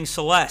streaming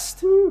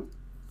Celeste. Woo.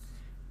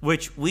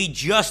 Which we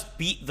just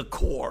beat the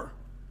core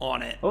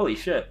on it. Holy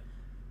shit.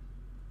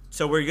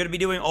 So we're going to be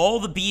doing all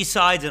the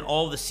B-sides and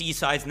all the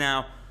C-sides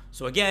now.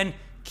 So again,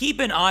 keep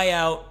an eye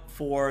out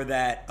for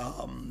that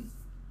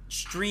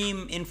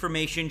stream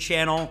information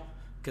channel,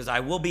 because I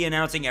will be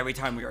announcing every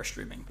time we are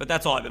streaming. But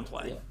that's all I've been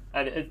playing. Yeah.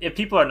 And if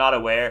people are not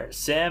aware,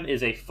 Sam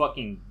is a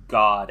fucking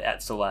god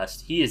at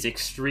Celeste. He is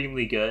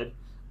extremely good.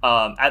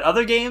 At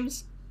other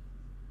games,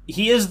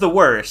 he is the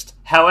worst.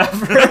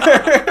 However,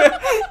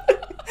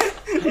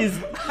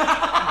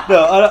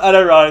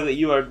 unironically,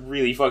 you are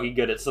really fucking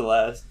good at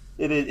Celeste.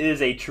 It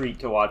is a treat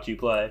to watch you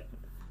play.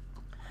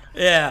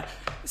 Yeah.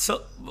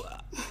 So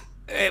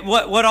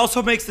what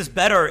also makes this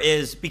better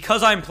is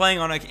because I'm playing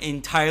on an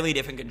entirely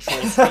different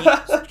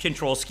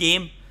control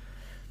scheme.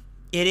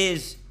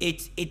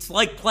 It's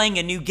like playing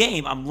a new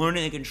game. I'm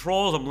learning the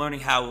controls. I'm learning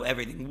how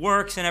everything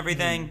works and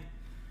everything.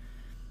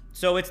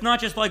 So it's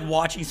not just like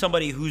watching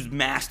somebody who's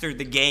mastered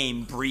the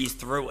game breeze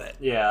through it.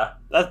 Yeah,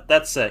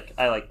 that's sick.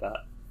 I like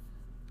that.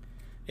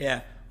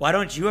 Yeah. Why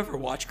don't you ever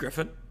watch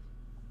Griffin?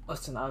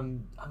 Listen,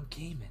 I'm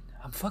gaming.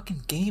 I'm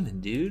fucking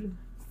gaming, dude.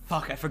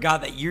 Fuck, I forgot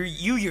that you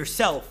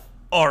yourself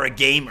are a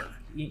gamer.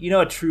 You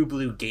know, a true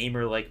blue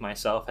gamer like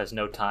myself has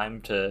no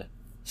time to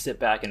sit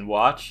back and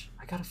watch.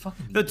 I gotta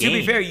fucking But to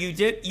be fair, you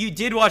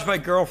did watch my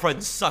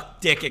girlfriend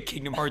suck dick at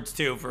Kingdom Hearts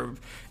 2 for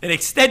an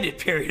extended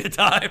period of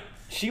time.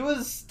 She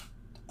was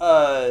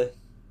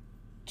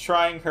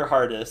trying her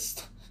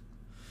hardest.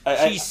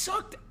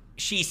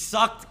 She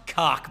sucked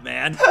cock,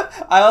 man.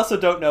 I also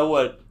don't know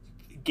what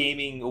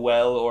gaming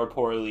well or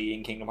poorly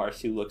in Kingdom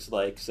Hearts 2 looks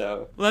like,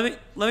 so Let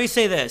me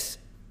say this.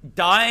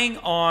 Dying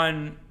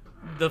on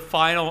the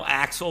final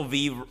Axel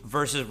V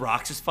versus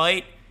Roxas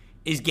fight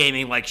is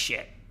gaming like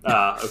shit.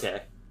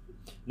 Okay.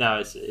 Now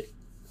I see.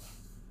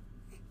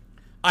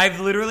 I've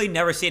literally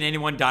never seen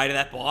anyone die to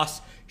that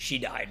boss. She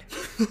died.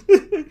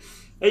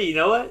 Hey, you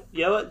know what?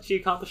 You know what? She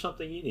accomplished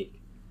something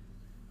unique.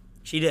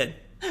 She did.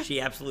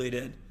 She absolutely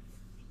did.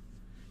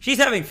 She's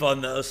having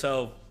fun though,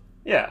 so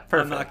Yeah,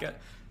 perfect. I'm not gonna.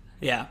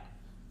 Yeah.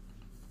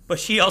 But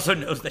she also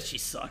knows that she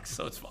sucks,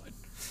 so it's fine.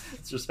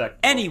 It's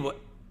respectful.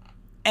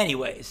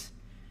 Anyways,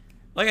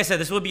 like I said,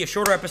 this will be a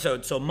shorter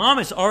episode, so Mom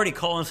is already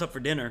calling us up for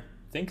dinner.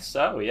 Think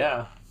so,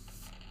 yeah.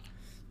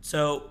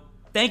 So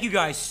thank you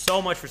guys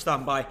so much for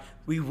stopping by.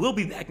 We will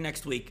be back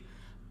next week.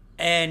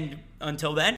 And until then,